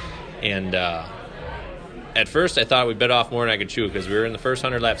late. And at first I thought we bit off more than I could chew, because we were in the first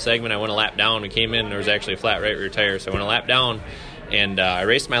 100-lap segment. I went a lap down. We came in, and there was actually a flat right rear tire, so I went a lap down. And I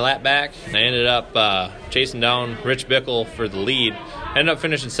raced my lap back, and I ended up chasing down Rich Bickle for the lead. I ended up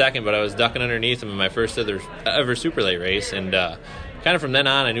finishing second, but I was ducking underneath him in my first ever super late race. And kind of from then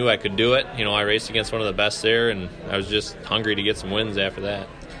on, I knew I could do it. I raced against one of the best there, and I was just hungry to get some wins after that.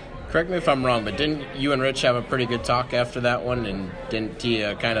 Correct me if I'm wrong, but didn't you and Rich have a pretty good talk after that one? And didn't he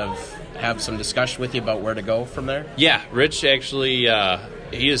kind of have some discussion with you about where to go from there? Yeah, Rich actually...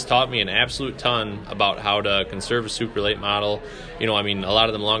 he has taught me an absolute ton about how to conserve a super late model. A lot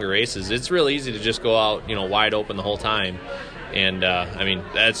of them longer races, it's real easy to just go out, wide open the whole time. And,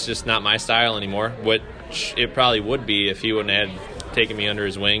 that's just not my style anymore, which it probably would be if he wouldn't have taken me under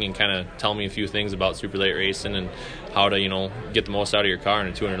his wing and kind of tell me a few things about super late racing and how to, get the most out of your car in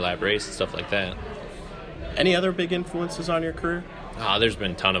a 200-lap race and stuff like that. Any other big influences on your career? There's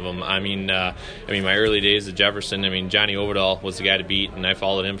been a ton of them. My early days at Jefferson, Johnny Overdahl was the guy to beat, and I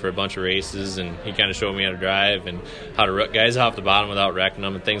followed him for a bunch of races, and he kind of showed me how to drive and how to rut guys off the bottom without wrecking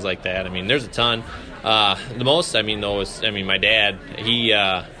them and things like that. There's a ton. The most, is my dad.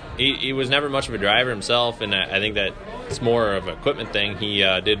 He was never much of a driver himself, and I think that it's more of an equipment thing. He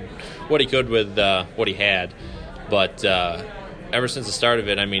did what he could with what he had, but ever since the start of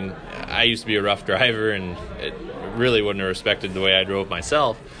it, I used to be a rough driver, and it really wouldn't have respected the way I drove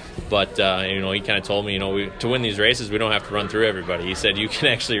myself. But he kind of told me, to win these races, we don't have to run through everybody. He said you can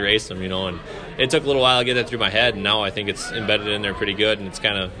actually race them, and it took a little while to get that through my head, and now I think it's embedded in there pretty good, and it's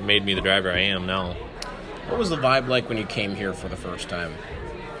kind of made me the driver I am now. What was the vibe like when you came here for the first time?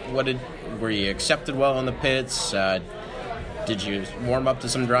 Were you accepted well in the pits? Did you warm up to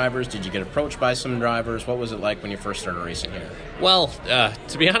some drivers? Did you get approached by some drivers? What was it like when you first started racing here? Well,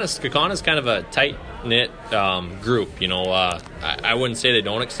 to be honest, Kaukauna kind of a tight-knit group. I wouldn't say they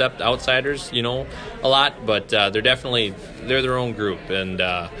don't accept outsiders, a lot, but they're their own group. And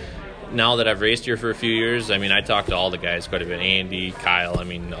now that I've raced here for a few years, I talk to all the guys quite a bit. Andy, Kyle,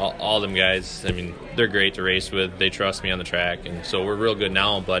 all them guys, they're great to race with. They trust me on the track, and so we're real good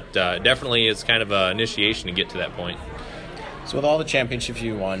now. But definitely it's kind of an initiation to get to that point. So with all the championships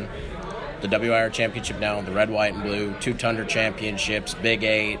you won, the WIR championship now, the red, white, and blue, 2 Tundra championships, Big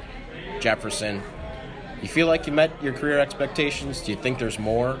 8, Jefferson, you feel like you met your career expectations? Do you think there's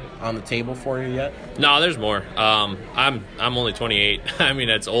more on the table for you yet? No, there's more. I'm only 28.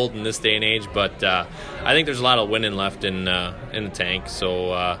 That's old in this day and age, but I think there's a lot of winning left in the tank.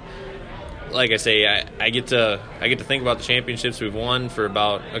 So, like I say, I get to think about the championships we've won for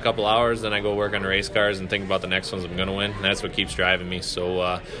about a couple hours. Then I go work on the race cars and think about the next ones I'm going to win. And that's what keeps driving me.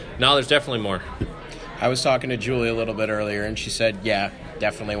 So now there's definitely more. I was talking to Julie a little bit earlier, and she said, yeah,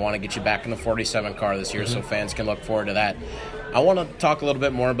 definitely want to get you back in the 47 car this year, so fans can look forward to that. I want to talk a little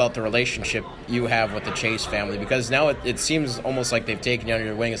bit more about the relationship you have with the Chase family, because now it seems almost like they've taken you under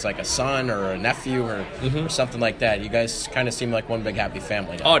your wing as like a son or a nephew or something like that. You guys kind of seem like one big happy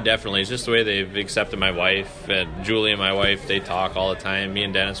family now. Oh, definitely. It's just the way they've accepted my wife. Julie and my wife, they talk all the time. Me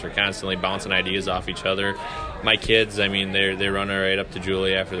and Dennis are constantly bouncing ideas off each other. My kids, they run right up to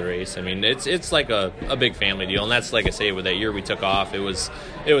Julie after the race. It's like a big family deal, and that's like I say, with that year we took off, it was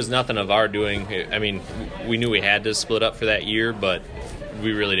nothing of our doing. We knew we had to split up for that year, but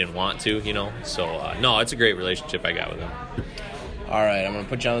we really didn't want to, So no, it's a great relationship I got with them. All right, I'm going to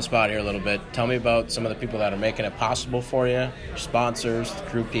put you on the spot here a little bit. Tell me about some of the people that are making it possible for you, your sponsors, the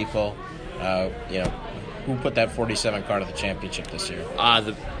crew people. Who put that 47 car to the championship this year?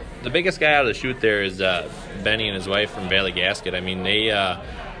 The biggest guy out of the chute there is Benny and his wife from Valley Gasket.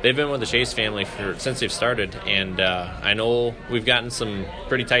 They've been with the Chase family since they've started, and I know we've gotten some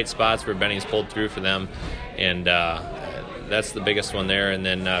pretty tight spots where Benny's pulled through for them, and that's the biggest one there. And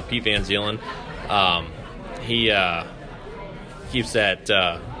then Pete Van Zeelen, he keeps that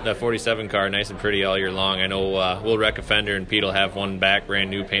 47 car nice and pretty all year long. I know we'll wreck a fender, and Pete will have one back brand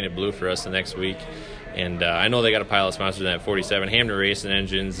new painted blue for us the next week. And I know they got a pile of sponsors in that 47. Hamner Racing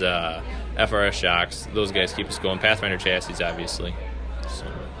Engines, FRRC Shocks. Those guys keep us going. Pathfinder Chassis, obviously. So.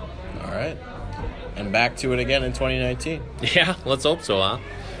 All right. And back to it again in 2019. Yeah, let's hope so, huh?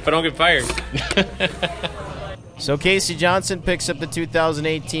 If I don't get fired. So Casey Johnson picks up the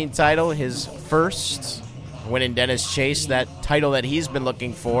 2018 title, his first, winning Dennis Chase, that title that he's been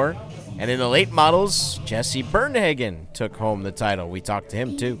looking for. And in the late models, Jesse Bernhagen took home the title. We talked to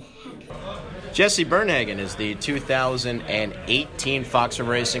him, too. Jesse Bernhagen is the 2018 Fox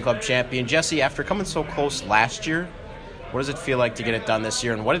River Racing Club champion. Jesse, after coming so close last year, what does it feel like to get it done this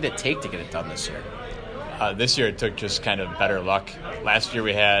year, and what did it take to get it done this year? This year it took just kind of better luck. Last year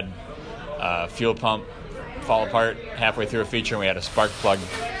we had a fuel pump fall apart halfway through a feature, and we had a spark plug.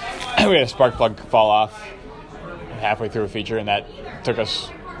 Fall off halfway through a feature, and that took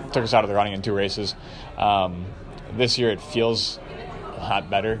us out of the running in 2 races. This year it feels a lot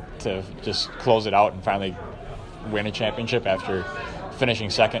better to just close it out and finally win a championship after finishing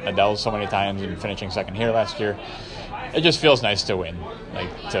second in Adele's so many times and finishing second here last year. It just feels nice to win,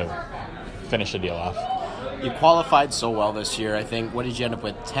 to finish the deal off. You qualified so well this year. I think, what did you end up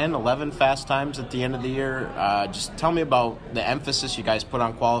with, 10, 11 fast times at the end of the year? Just tell me about the emphasis you guys put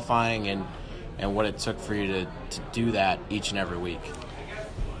on qualifying and what it took for you to do that each and every week.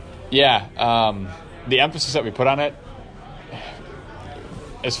 Yeah, the emphasis that we put on it,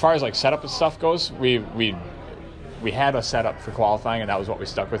 as far as setup and stuff goes, we had a setup for qualifying, and that was what we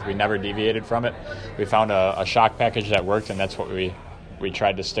stuck with. We never deviated from it. We found a shock package that worked, and that's what we we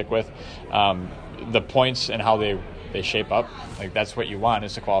tried to stick with. The points and how they shape up, like that's what you want,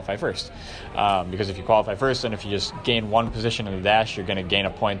 is to qualify first. Because if you qualify first, and if you just gain one position in the dash, you're going to gain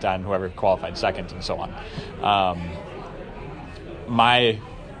a point on whoever qualified second, and so on. My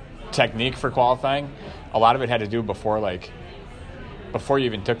technique for qualifying, a lot of it had to do before you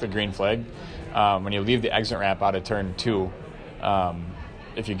even took the green flag. When you leave the exit ramp out of turn 2,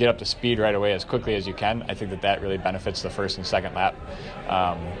 if you get up to speed right away as quickly as you can, I think that really benefits the first and second lap.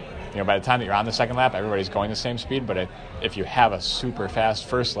 By the time that you're on the second lap, everybody's going the same speed, but if you have a super fast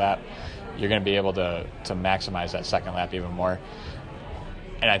first lap, you're going to be able to maximize that second lap even more.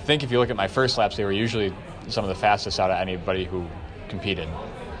 And I think if you look at my first laps, they were usually some of the fastest out of anybody who competed.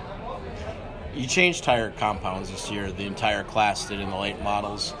 You changed tire compounds this year. The entire class did in the late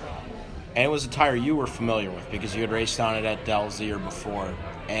models. And it was a tire you were familiar with because you had raced on it at Dell's the year before.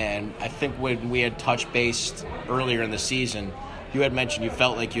 And I think when we had touched base earlier in the season, you had mentioned you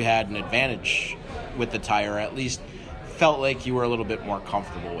felt like you had an advantage with the tire, or at least felt like you were a little bit more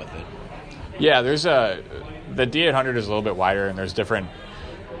comfortable with it. Yeah, the D800 is a little bit wider, and there's different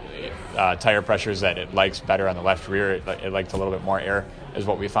tire pressures that it likes better on the left rear. It liked a little bit more air, is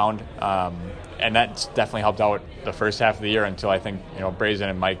what we found. And that's definitely helped out the first half of the year until I think Brazen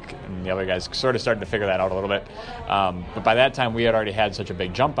and Mike and the other guys sort of started to figure that out a little bit. But by that time, we had already had such a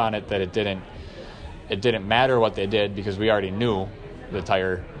big jump on it that it didn't matter what they did because we already knew the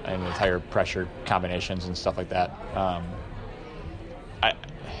tire and the tire pressure combinations and stuff like that.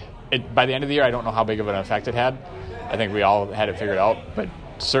 By the end of the year, I don't know how big of an effect it had. I think we all had it figured out, but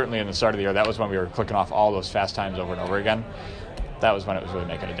certainly in the start of the year, that was when we were clicking off all those fast times over and over again. That was when it was really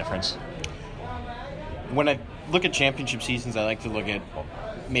making a difference. When I look at championship seasons, I like to look at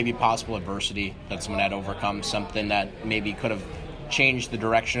maybe possible adversity that someone had overcome, something that maybe could have changed the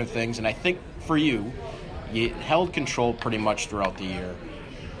direction of things. And I think for you held control pretty much throughout the year.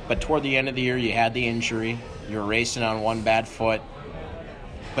 But toward the end of the year, you had the injury. You were racing on one bad foot.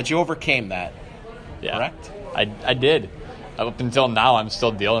 But you overcame that, correct? I did. Up until now, I'm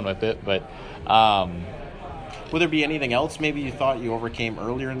still dealing with it. But would there be anything else maybe you thought you overcame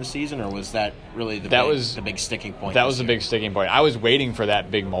earlier in the season, or was that really the big sticking point? That was the big sticking point. I was waiting for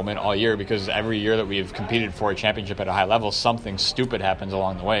that big moment all year because every year that we've competed for a championship at a high level, something stupid happens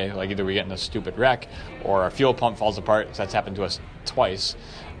along the way. Like either we get in a stupid wreck or our fuel pump falls apart. So that's happened to us twice.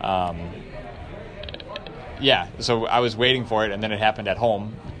 So I was waiting for it, and then it happened at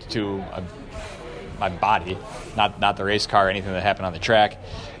home to my body, not the race car or anything that happened on the track.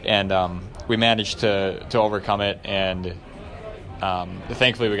 And we managed to overcome it, and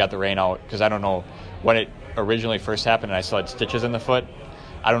thankfully we got the rain out because I don't know when it originally first happened and I still had stitches in the foot.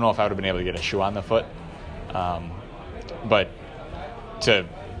 I don't know if I would have been able to get a shoe on the foot. But to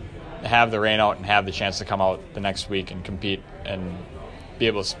have the rain out and have the chance to come out the next week and compete and be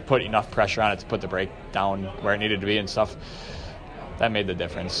able to put enough pressure on it to put the brake down where it needed to be and stuff, that made the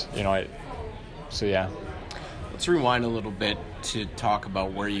difference. So yeah. Let's rewind a little bit to talk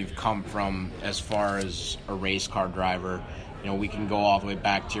about where you've come from as far as a race car driver. We can go all the way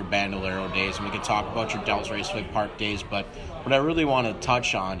back to your Bandolero days, and we can talk about your Dells Raceway Park days, but what I really want to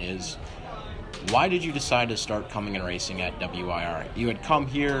touch on is why did you decide to start coming and racing at WIR? You had come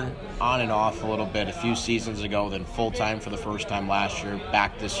here on and off a little bit a few seasons ago, then full-time for the first time last year,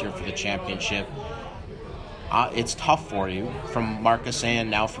 back this year for the championship. It's tough for you from Marcus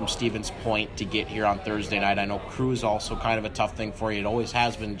and now from Stevens Point to get here on Thursday night. I know crew is also kind of a tough thing for you. It always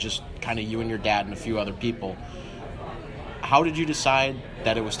has been, just kind of you and your dad and a few other people. How did you decide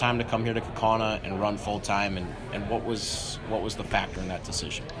that it was time to come here to Kaukauna and run full-time, and what was the factor in that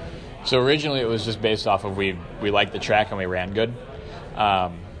decision? So originally it was just based off of we liked the track and we ran good.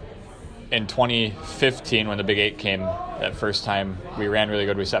 In 2015, when the Big 8 came that first time, we ran really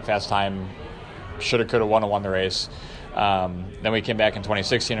good. We set fast time. Shoulda, coulda, won the race. Then we came back in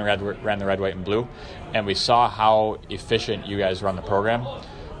 2016 and ran the red, white, and blue, and we saw how efficient you guys run the program.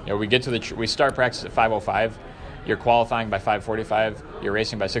 We get to we start practice at 5:05. You're qualifying by 5:45. You're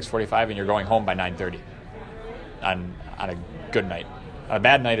racing by 6:45, and you're going home by 9:30 on a good night. On a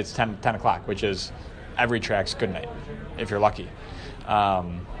bad night, it's 10 o'clock, which is every track's good night if you're lucky.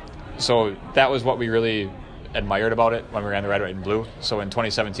 So that was what we really admired about it when we ran the red, white, and blue. So in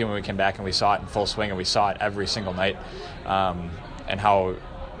 2017, when we came back and we saw it in full swing and we saw it every single night, and how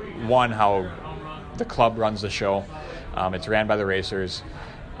the club runs the show, it's ran by the racers.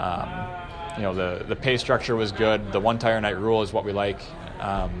 The pay structure was good. The one tire night rule is what we like.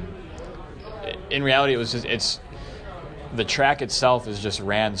 In reality, the track itself is just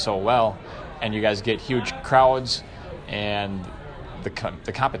ran so well, and you guys get huge crowds, and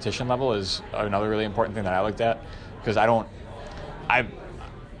the competition level is another really important thing that I looked at, because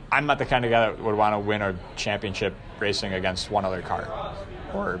I'm not the kind of guy that would want to win a championship racing against one other car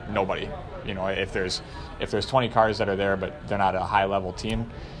or nobody. You know, if there's 20 cars that are there, but they're not a high-level team.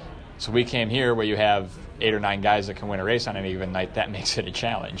 So we came here where you have 8 or 9 guys that can win a race on any given night. That makes it a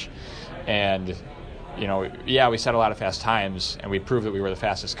challenge. And, you know, yeah, we set a lot of fast times, and we proved that we were the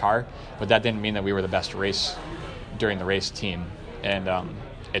fastest car, but that didn't mean that we were the best race during the race team. And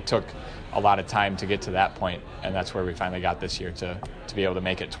it took a lot of time to get to that point, and that's where we finally got this year to be able to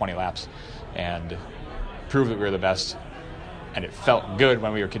make it 20 laps and prove that we were the best. And it felt good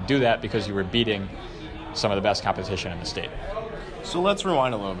when we could do that because you were beating some of the best competition in the state. So let's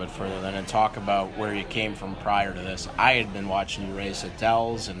rewind a little bit further then and talk about where you came from prior to this. I had been watching you race at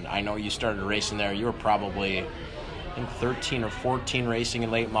Dell's, and I know you started racing there. You were probably, I think, 13 or 14 racing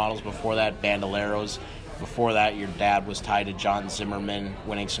in late models before that, Bandoleros. Before that, your dad was tied to John Zimmerman,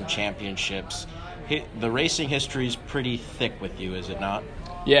 winning some championships. The racing history is pretty thick with you, is it not?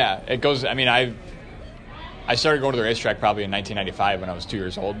 Yeah, it goes. I mean, I started going to the racetrack probably in 1995 when I was 2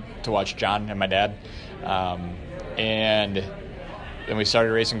 years old to watch John and my dad. And then we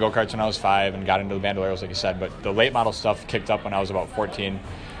started racing go-karts when I was 5 and got into the Bandoleros, like you said. But the late model stuff kicked up when I was about 14.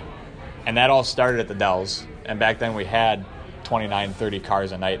 And that all started at the Dells. And back then we had 29, 30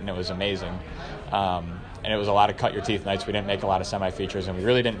 cars a night, and it was amazing. And it was a lot of cut-your-teeth nights. We didn't make a lot of semi-features, and we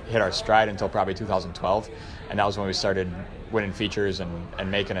really didn't hit our stride until probably 2012. And that was when we started winning features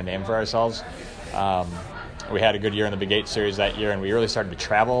and making a name for ourselves. We had a good year in the Big 8 Series that year, and we really started to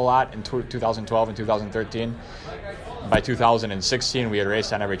travel a lot in 2012 and 2013. By 2016, we had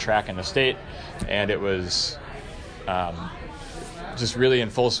raced on every track in the state, and it was just really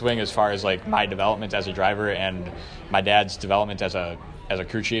in full swing as far as like my development as a driver and my dad's development as a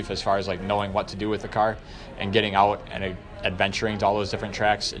crew chief, as far as like knowing what to do with the car and getting out and adventuring to all those different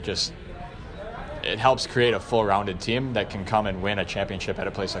tracks. It helps create a full-rounded team that can come and win a championship at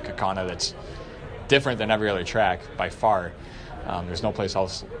a place like Kaukauna that's different than every other track by far. There's no place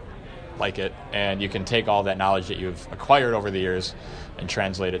else like it, and you can take all that knowledge that you've acquired over the years and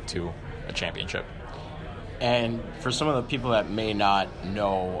translate it to a championship. And for some of the people that may not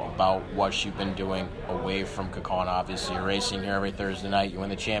know about what you've been doing away from Kaukauna, obviously you're racing here every Thursday night. You win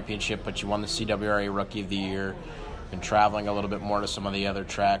the championship, but you won the CWRA Rookie of the Year. Been traveling a little bit more to some of the other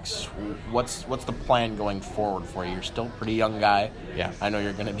tracks. What's the plan going forward for you? You're still a pretty young guy. Yeah. I know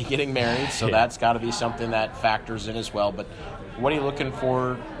you're going to be getting married, so that's got to be something that factors in as well. But what are you looking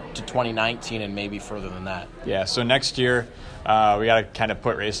for to 2019 and maybe further than that? Yeah, so next year we got to kind of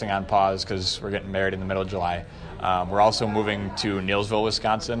put racing on pause because we're getting married in the middle of July. We're also moving to Neilsville,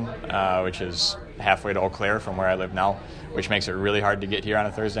 Wisconsin, which is halfway to Eau Claire from where I live now, which makes it really hard to get here on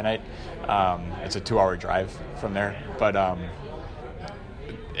a Thursday night. It's a 2-hour drive from there, but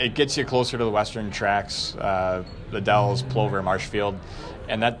it gets you closer to the western tracks, the Dells, Plover, Marshfield,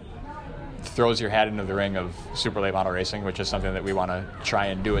 and that throws your hat into the ring of super late model racing, which is something that we want to try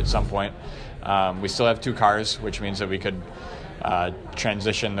and do at some point. We still have 2 cars, which means that we could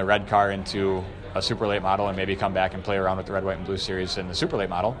transition the red car into a super late model and maybe come back and play around with the red, white, and blue series in the super late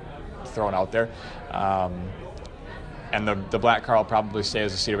model, thrown out there. And the black car will probably stay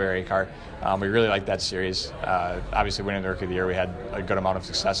as a CWRA car. We really like that series. Obviously, winning the Rookie of the Year, we had a good amount of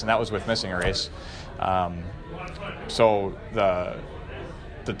success, and that was with missing a race. So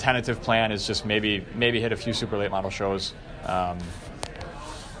the tentative plan is just maybe hit a few super late model shows, and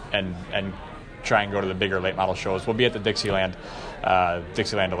try and go to the bigger late model shows. We'll be at the Dixieland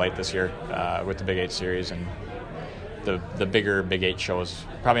Delight this year with the Big 8 Series, and the bigger Big 8 shows.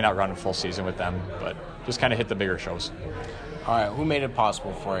 Probably not run a full season with them, but just kind of hit the bigger shows. All right, who made it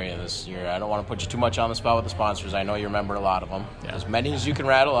possible for you this year? I don't want to put you too much on the spot with the sponsors. I know you remember a lot of them. Yeah. As many as you can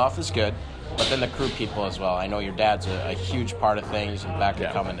rattle off is good, but then the crew people as well. I know your dad's a huge part of things, and back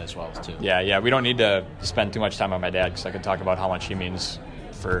to coming as well too. Yeah. We don't need to spend too much time on my dad because I could talk about how much he means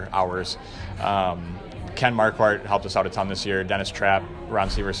for hours. Ken Marquardt helped us out a ton this year. Dennis Trapp, Ron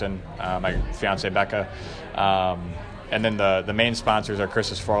Severson, my fiance Becca. And then the main sponsors are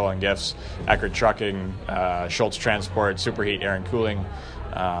Chris's Floral and Gifts, Eckerd Trucking, Schultz Transport, Superheat Air and Cooling,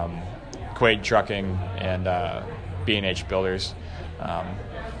 Quaid Trucking, and B&H Builders.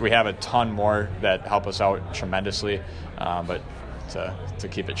 We have a ton more that help us out tremendously, but to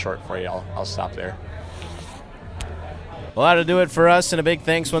keep it short for you, I'll stop there. Well, that'll do it for us, and a big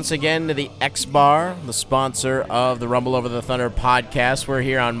thanks once again to the X-Bar, the sponsor of the Rumble Over the Thunder podcast. We're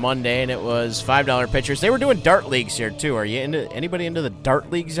here on Monday, and it was $5 pitchers. They were doing dart leagues here, too. Are you anybody into the dart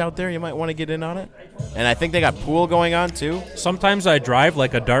leagues out there? You might want to get in on it. And I think they got pool going on, too. Sometimes I drive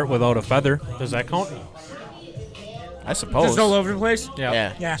like a dart without a feather. Does that count? I suppose. Just all over the place?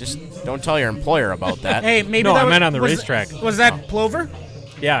 Yeah. Yeah. Just don't tell your employer about that. Hey, maybe No, that I was, meant on the was- racetrack. Was that Plover?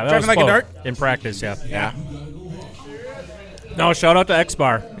 Yeah, that Driving was like a close. dart? In practice, yeah. Yeah. No, shout out to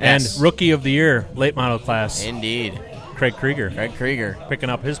X-Bar. Yes. And Rookie of the Year, late model class, Indeed. Craig Krieger. Greg Krieger. Picking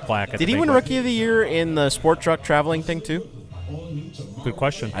up his plaque. At Did the he win banquet. Rookie of the Year in the sport truck traveling thing too? Good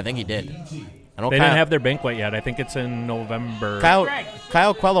question. I think he did. I know They Kyle, didn't have their banquet yet. I think it's in November.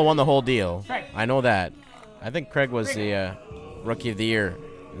 Kyle Quello won the whole deal. Craig. I know that. I think Craig was the Rookie of the Year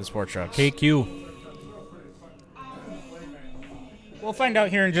in the sport trucks. KQ. We'll find out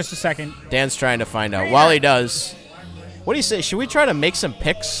here in just a second. Dan's trying to find out. While he does, what do you say? Should we try to make some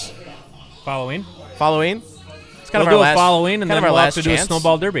picks? Following. Halloween? It's kind We'll of our do last, a following, and kind then of our we'll have last to do a chance.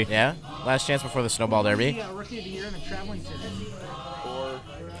 snowball derby. Yeah, last chance before the snowball derby. Yeah, Rookie of the Year in the traveling series.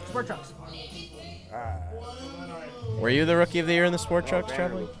 Sport trucks. Were you the Rookie of the Year in the sport trucks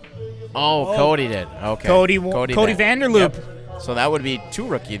traveling? Oh, Cody did. Okay, Cody did. Vanderloop. Yep. So that would be 2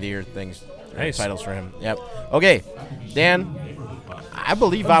 Rookie of the Year things, Nice. titles for him. Yep. Okay, Dan. I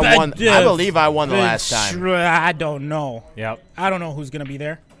believe I won. I believe I won the last time. I don't know. Yep. I don't know who's going to be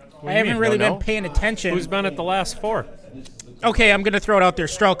there. do I you haven't mean? really Don't been know? paying attention. Who's been at the last 4? Okay, I'm going to throw it out there.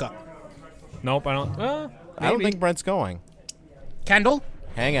 Strelka. Nope, I don't. I don't maybe. think Brent's going. Kendall?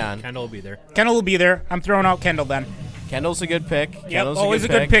 Hang on. Kendall will be there. Kendall will be there. I'm throwing out Kendall then. Kendall's a good pick. Kendall's always a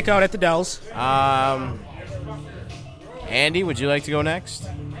good pick out at the Dells. Andy, would you like to go next?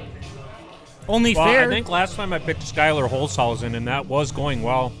 Only Well, fair. I think last time I picked Skylar Holzhausen, and that was going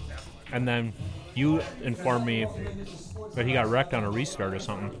well. And then you informed me that he got wrecked on a restart or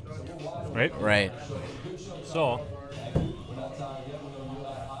something. Right? Right. So,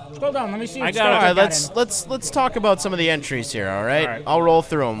 Scroll down. Let me see. What I got- Strelka All right, got in. let's talk about some of the entries here. All right, All right. I'll roll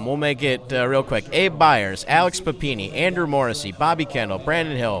through them. We'll make it real quick. Abe Byers, Alex Papini, Andrew Morrissey, Bobby Kendall,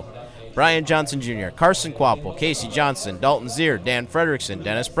 Brandon Hill, Brian Johnson Jr., Carson Quapple, Casey Johnson, Dalton Zier, Dan Frederickson,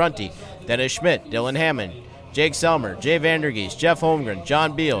 Dennis Prunty, Dennis Schmidt, Dylan Hammond, Jake Selmer, Jay Vandergeest, Jeff Holmgren,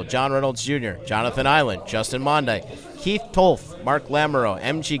 John Beal, John Reynolds Jr., Jonathan Island, Justin Monday, Keith Tolf, Mark Lamoureux,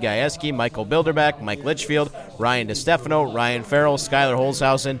 M.G. Gajewski, Michael Bilderback, Mike Litchfield, Ryan DeStefano, Ryan Farrell, Skylar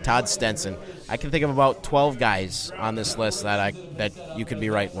Holzhausen, Todd Stenson. I can think of about 12 guys on this list that you could be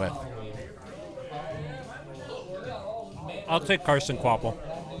right with. I'll take Carson Quapple.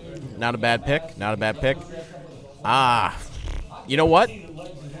 Not a bad pick. Not a bad pick. You know what?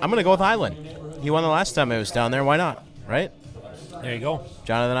 I'm going to go with Island. He won the last time I was down there. Why not? Right? There you go.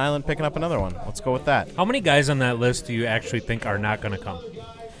 Jonathan Island picking up another one. Let's go with that. How many guys on that list do you actually think are not going to come?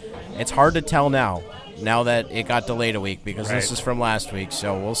 It's hard to tell now that it got delayed a week because this Right. is from last week.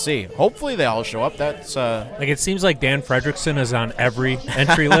 So we'll see. Hopefully they all show up. That's Like, it seems like Dan Fredrickson is on every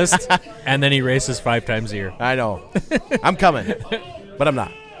entry list, and then he races 5 times a year. I know. I'm coming, but I'm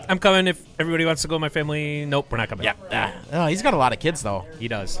not. I'm coming if everybody wants to go with my family. Nope, we're not coming. Yeah. Oh, he's got a lot of kids though. He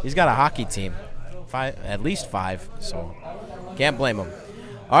does. He's got a hockey team. At least 5. So can't blame him.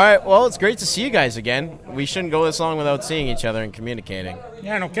 All right. Well, it's great to see you guys again. We shouldn't go this long without seeing each other and communicating.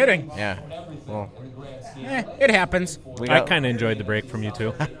 Yeah, no kidding. Yeah. Well, It happens. we I got, kind of enjoyed the break from you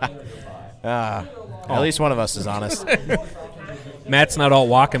two. at least one of us is honest. Matt's not out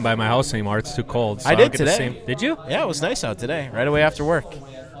walking by my house anymore. It's too cold. So I did don't get to see today. him. Did you? Yeah, it was nice out today. Right away after work.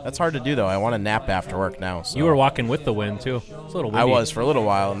 That's hard to do though. I want to nap after work now. So. You were walking with the wind too. It's a little windy. I was for a little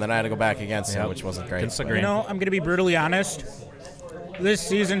while, and then I had to go back against it, which wasn't great. Against the But- grain. You know, I'm going to be brutally honest. This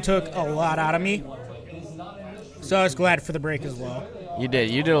season took a lot out of me. So I was glad for the break as well. You did.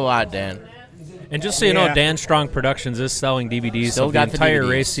 You did a lot, Dan. And just so you know, Yeah. Dan Strong Productions is selling DVDs Still of the got the entire DVDs.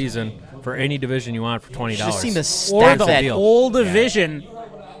 race season for any division you want for $20. You should have seen the Or stack the that deal. whole division,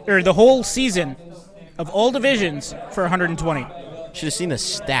 or the whole season of all divisions for 120. should have seen the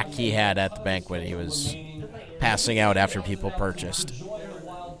stack he had at the banquet. He was passing out after people purchased.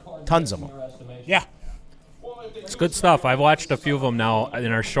 Tons of them. Yeah. It's good stuff. I've watched a few of them now in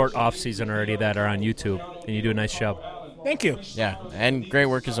our short off season already that are on YouTube, and you do a nice job. Thank you. Yeah, and great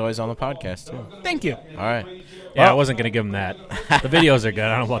work as always on the podcast too. Thank you. All right. Yeah, I Well, wasn't going to give him that. The videos are good.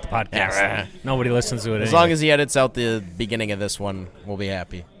 I don't know about the podcast. Yeah, right. Nobody listens to it as anyway. long as he edits out the beginning of this one, we'll be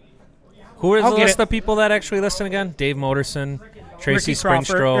happy. Who is I'll the get list it. of people that actually listen again? Dave Motorson, Tracy Ricky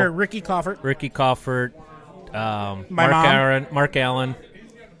Crawford, or Springstro, Ricky Coffert, Ricky Coffert, My Mark mom. Mark Allen.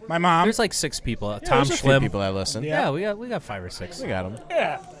 my mom. There's like 6 people. Tom There's a few Schlim. people that listen. Yeah, we got 5 or 6. We got him.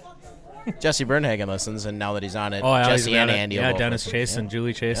 Yeah. Jesse Bernhagen listens, and now that he's on it, Oh, yeah, Jesse he's and got it. Andy. will Yeah, both Dennis listen. Chase Yeah. and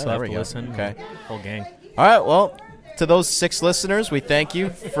Julie Chase Yeah, will there have we to go. listen. Okay. Whole gang. All right. Well, to those 6 listeners, we thank you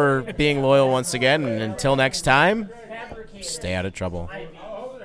for being loyal once again. And until next time, stay out of trouble.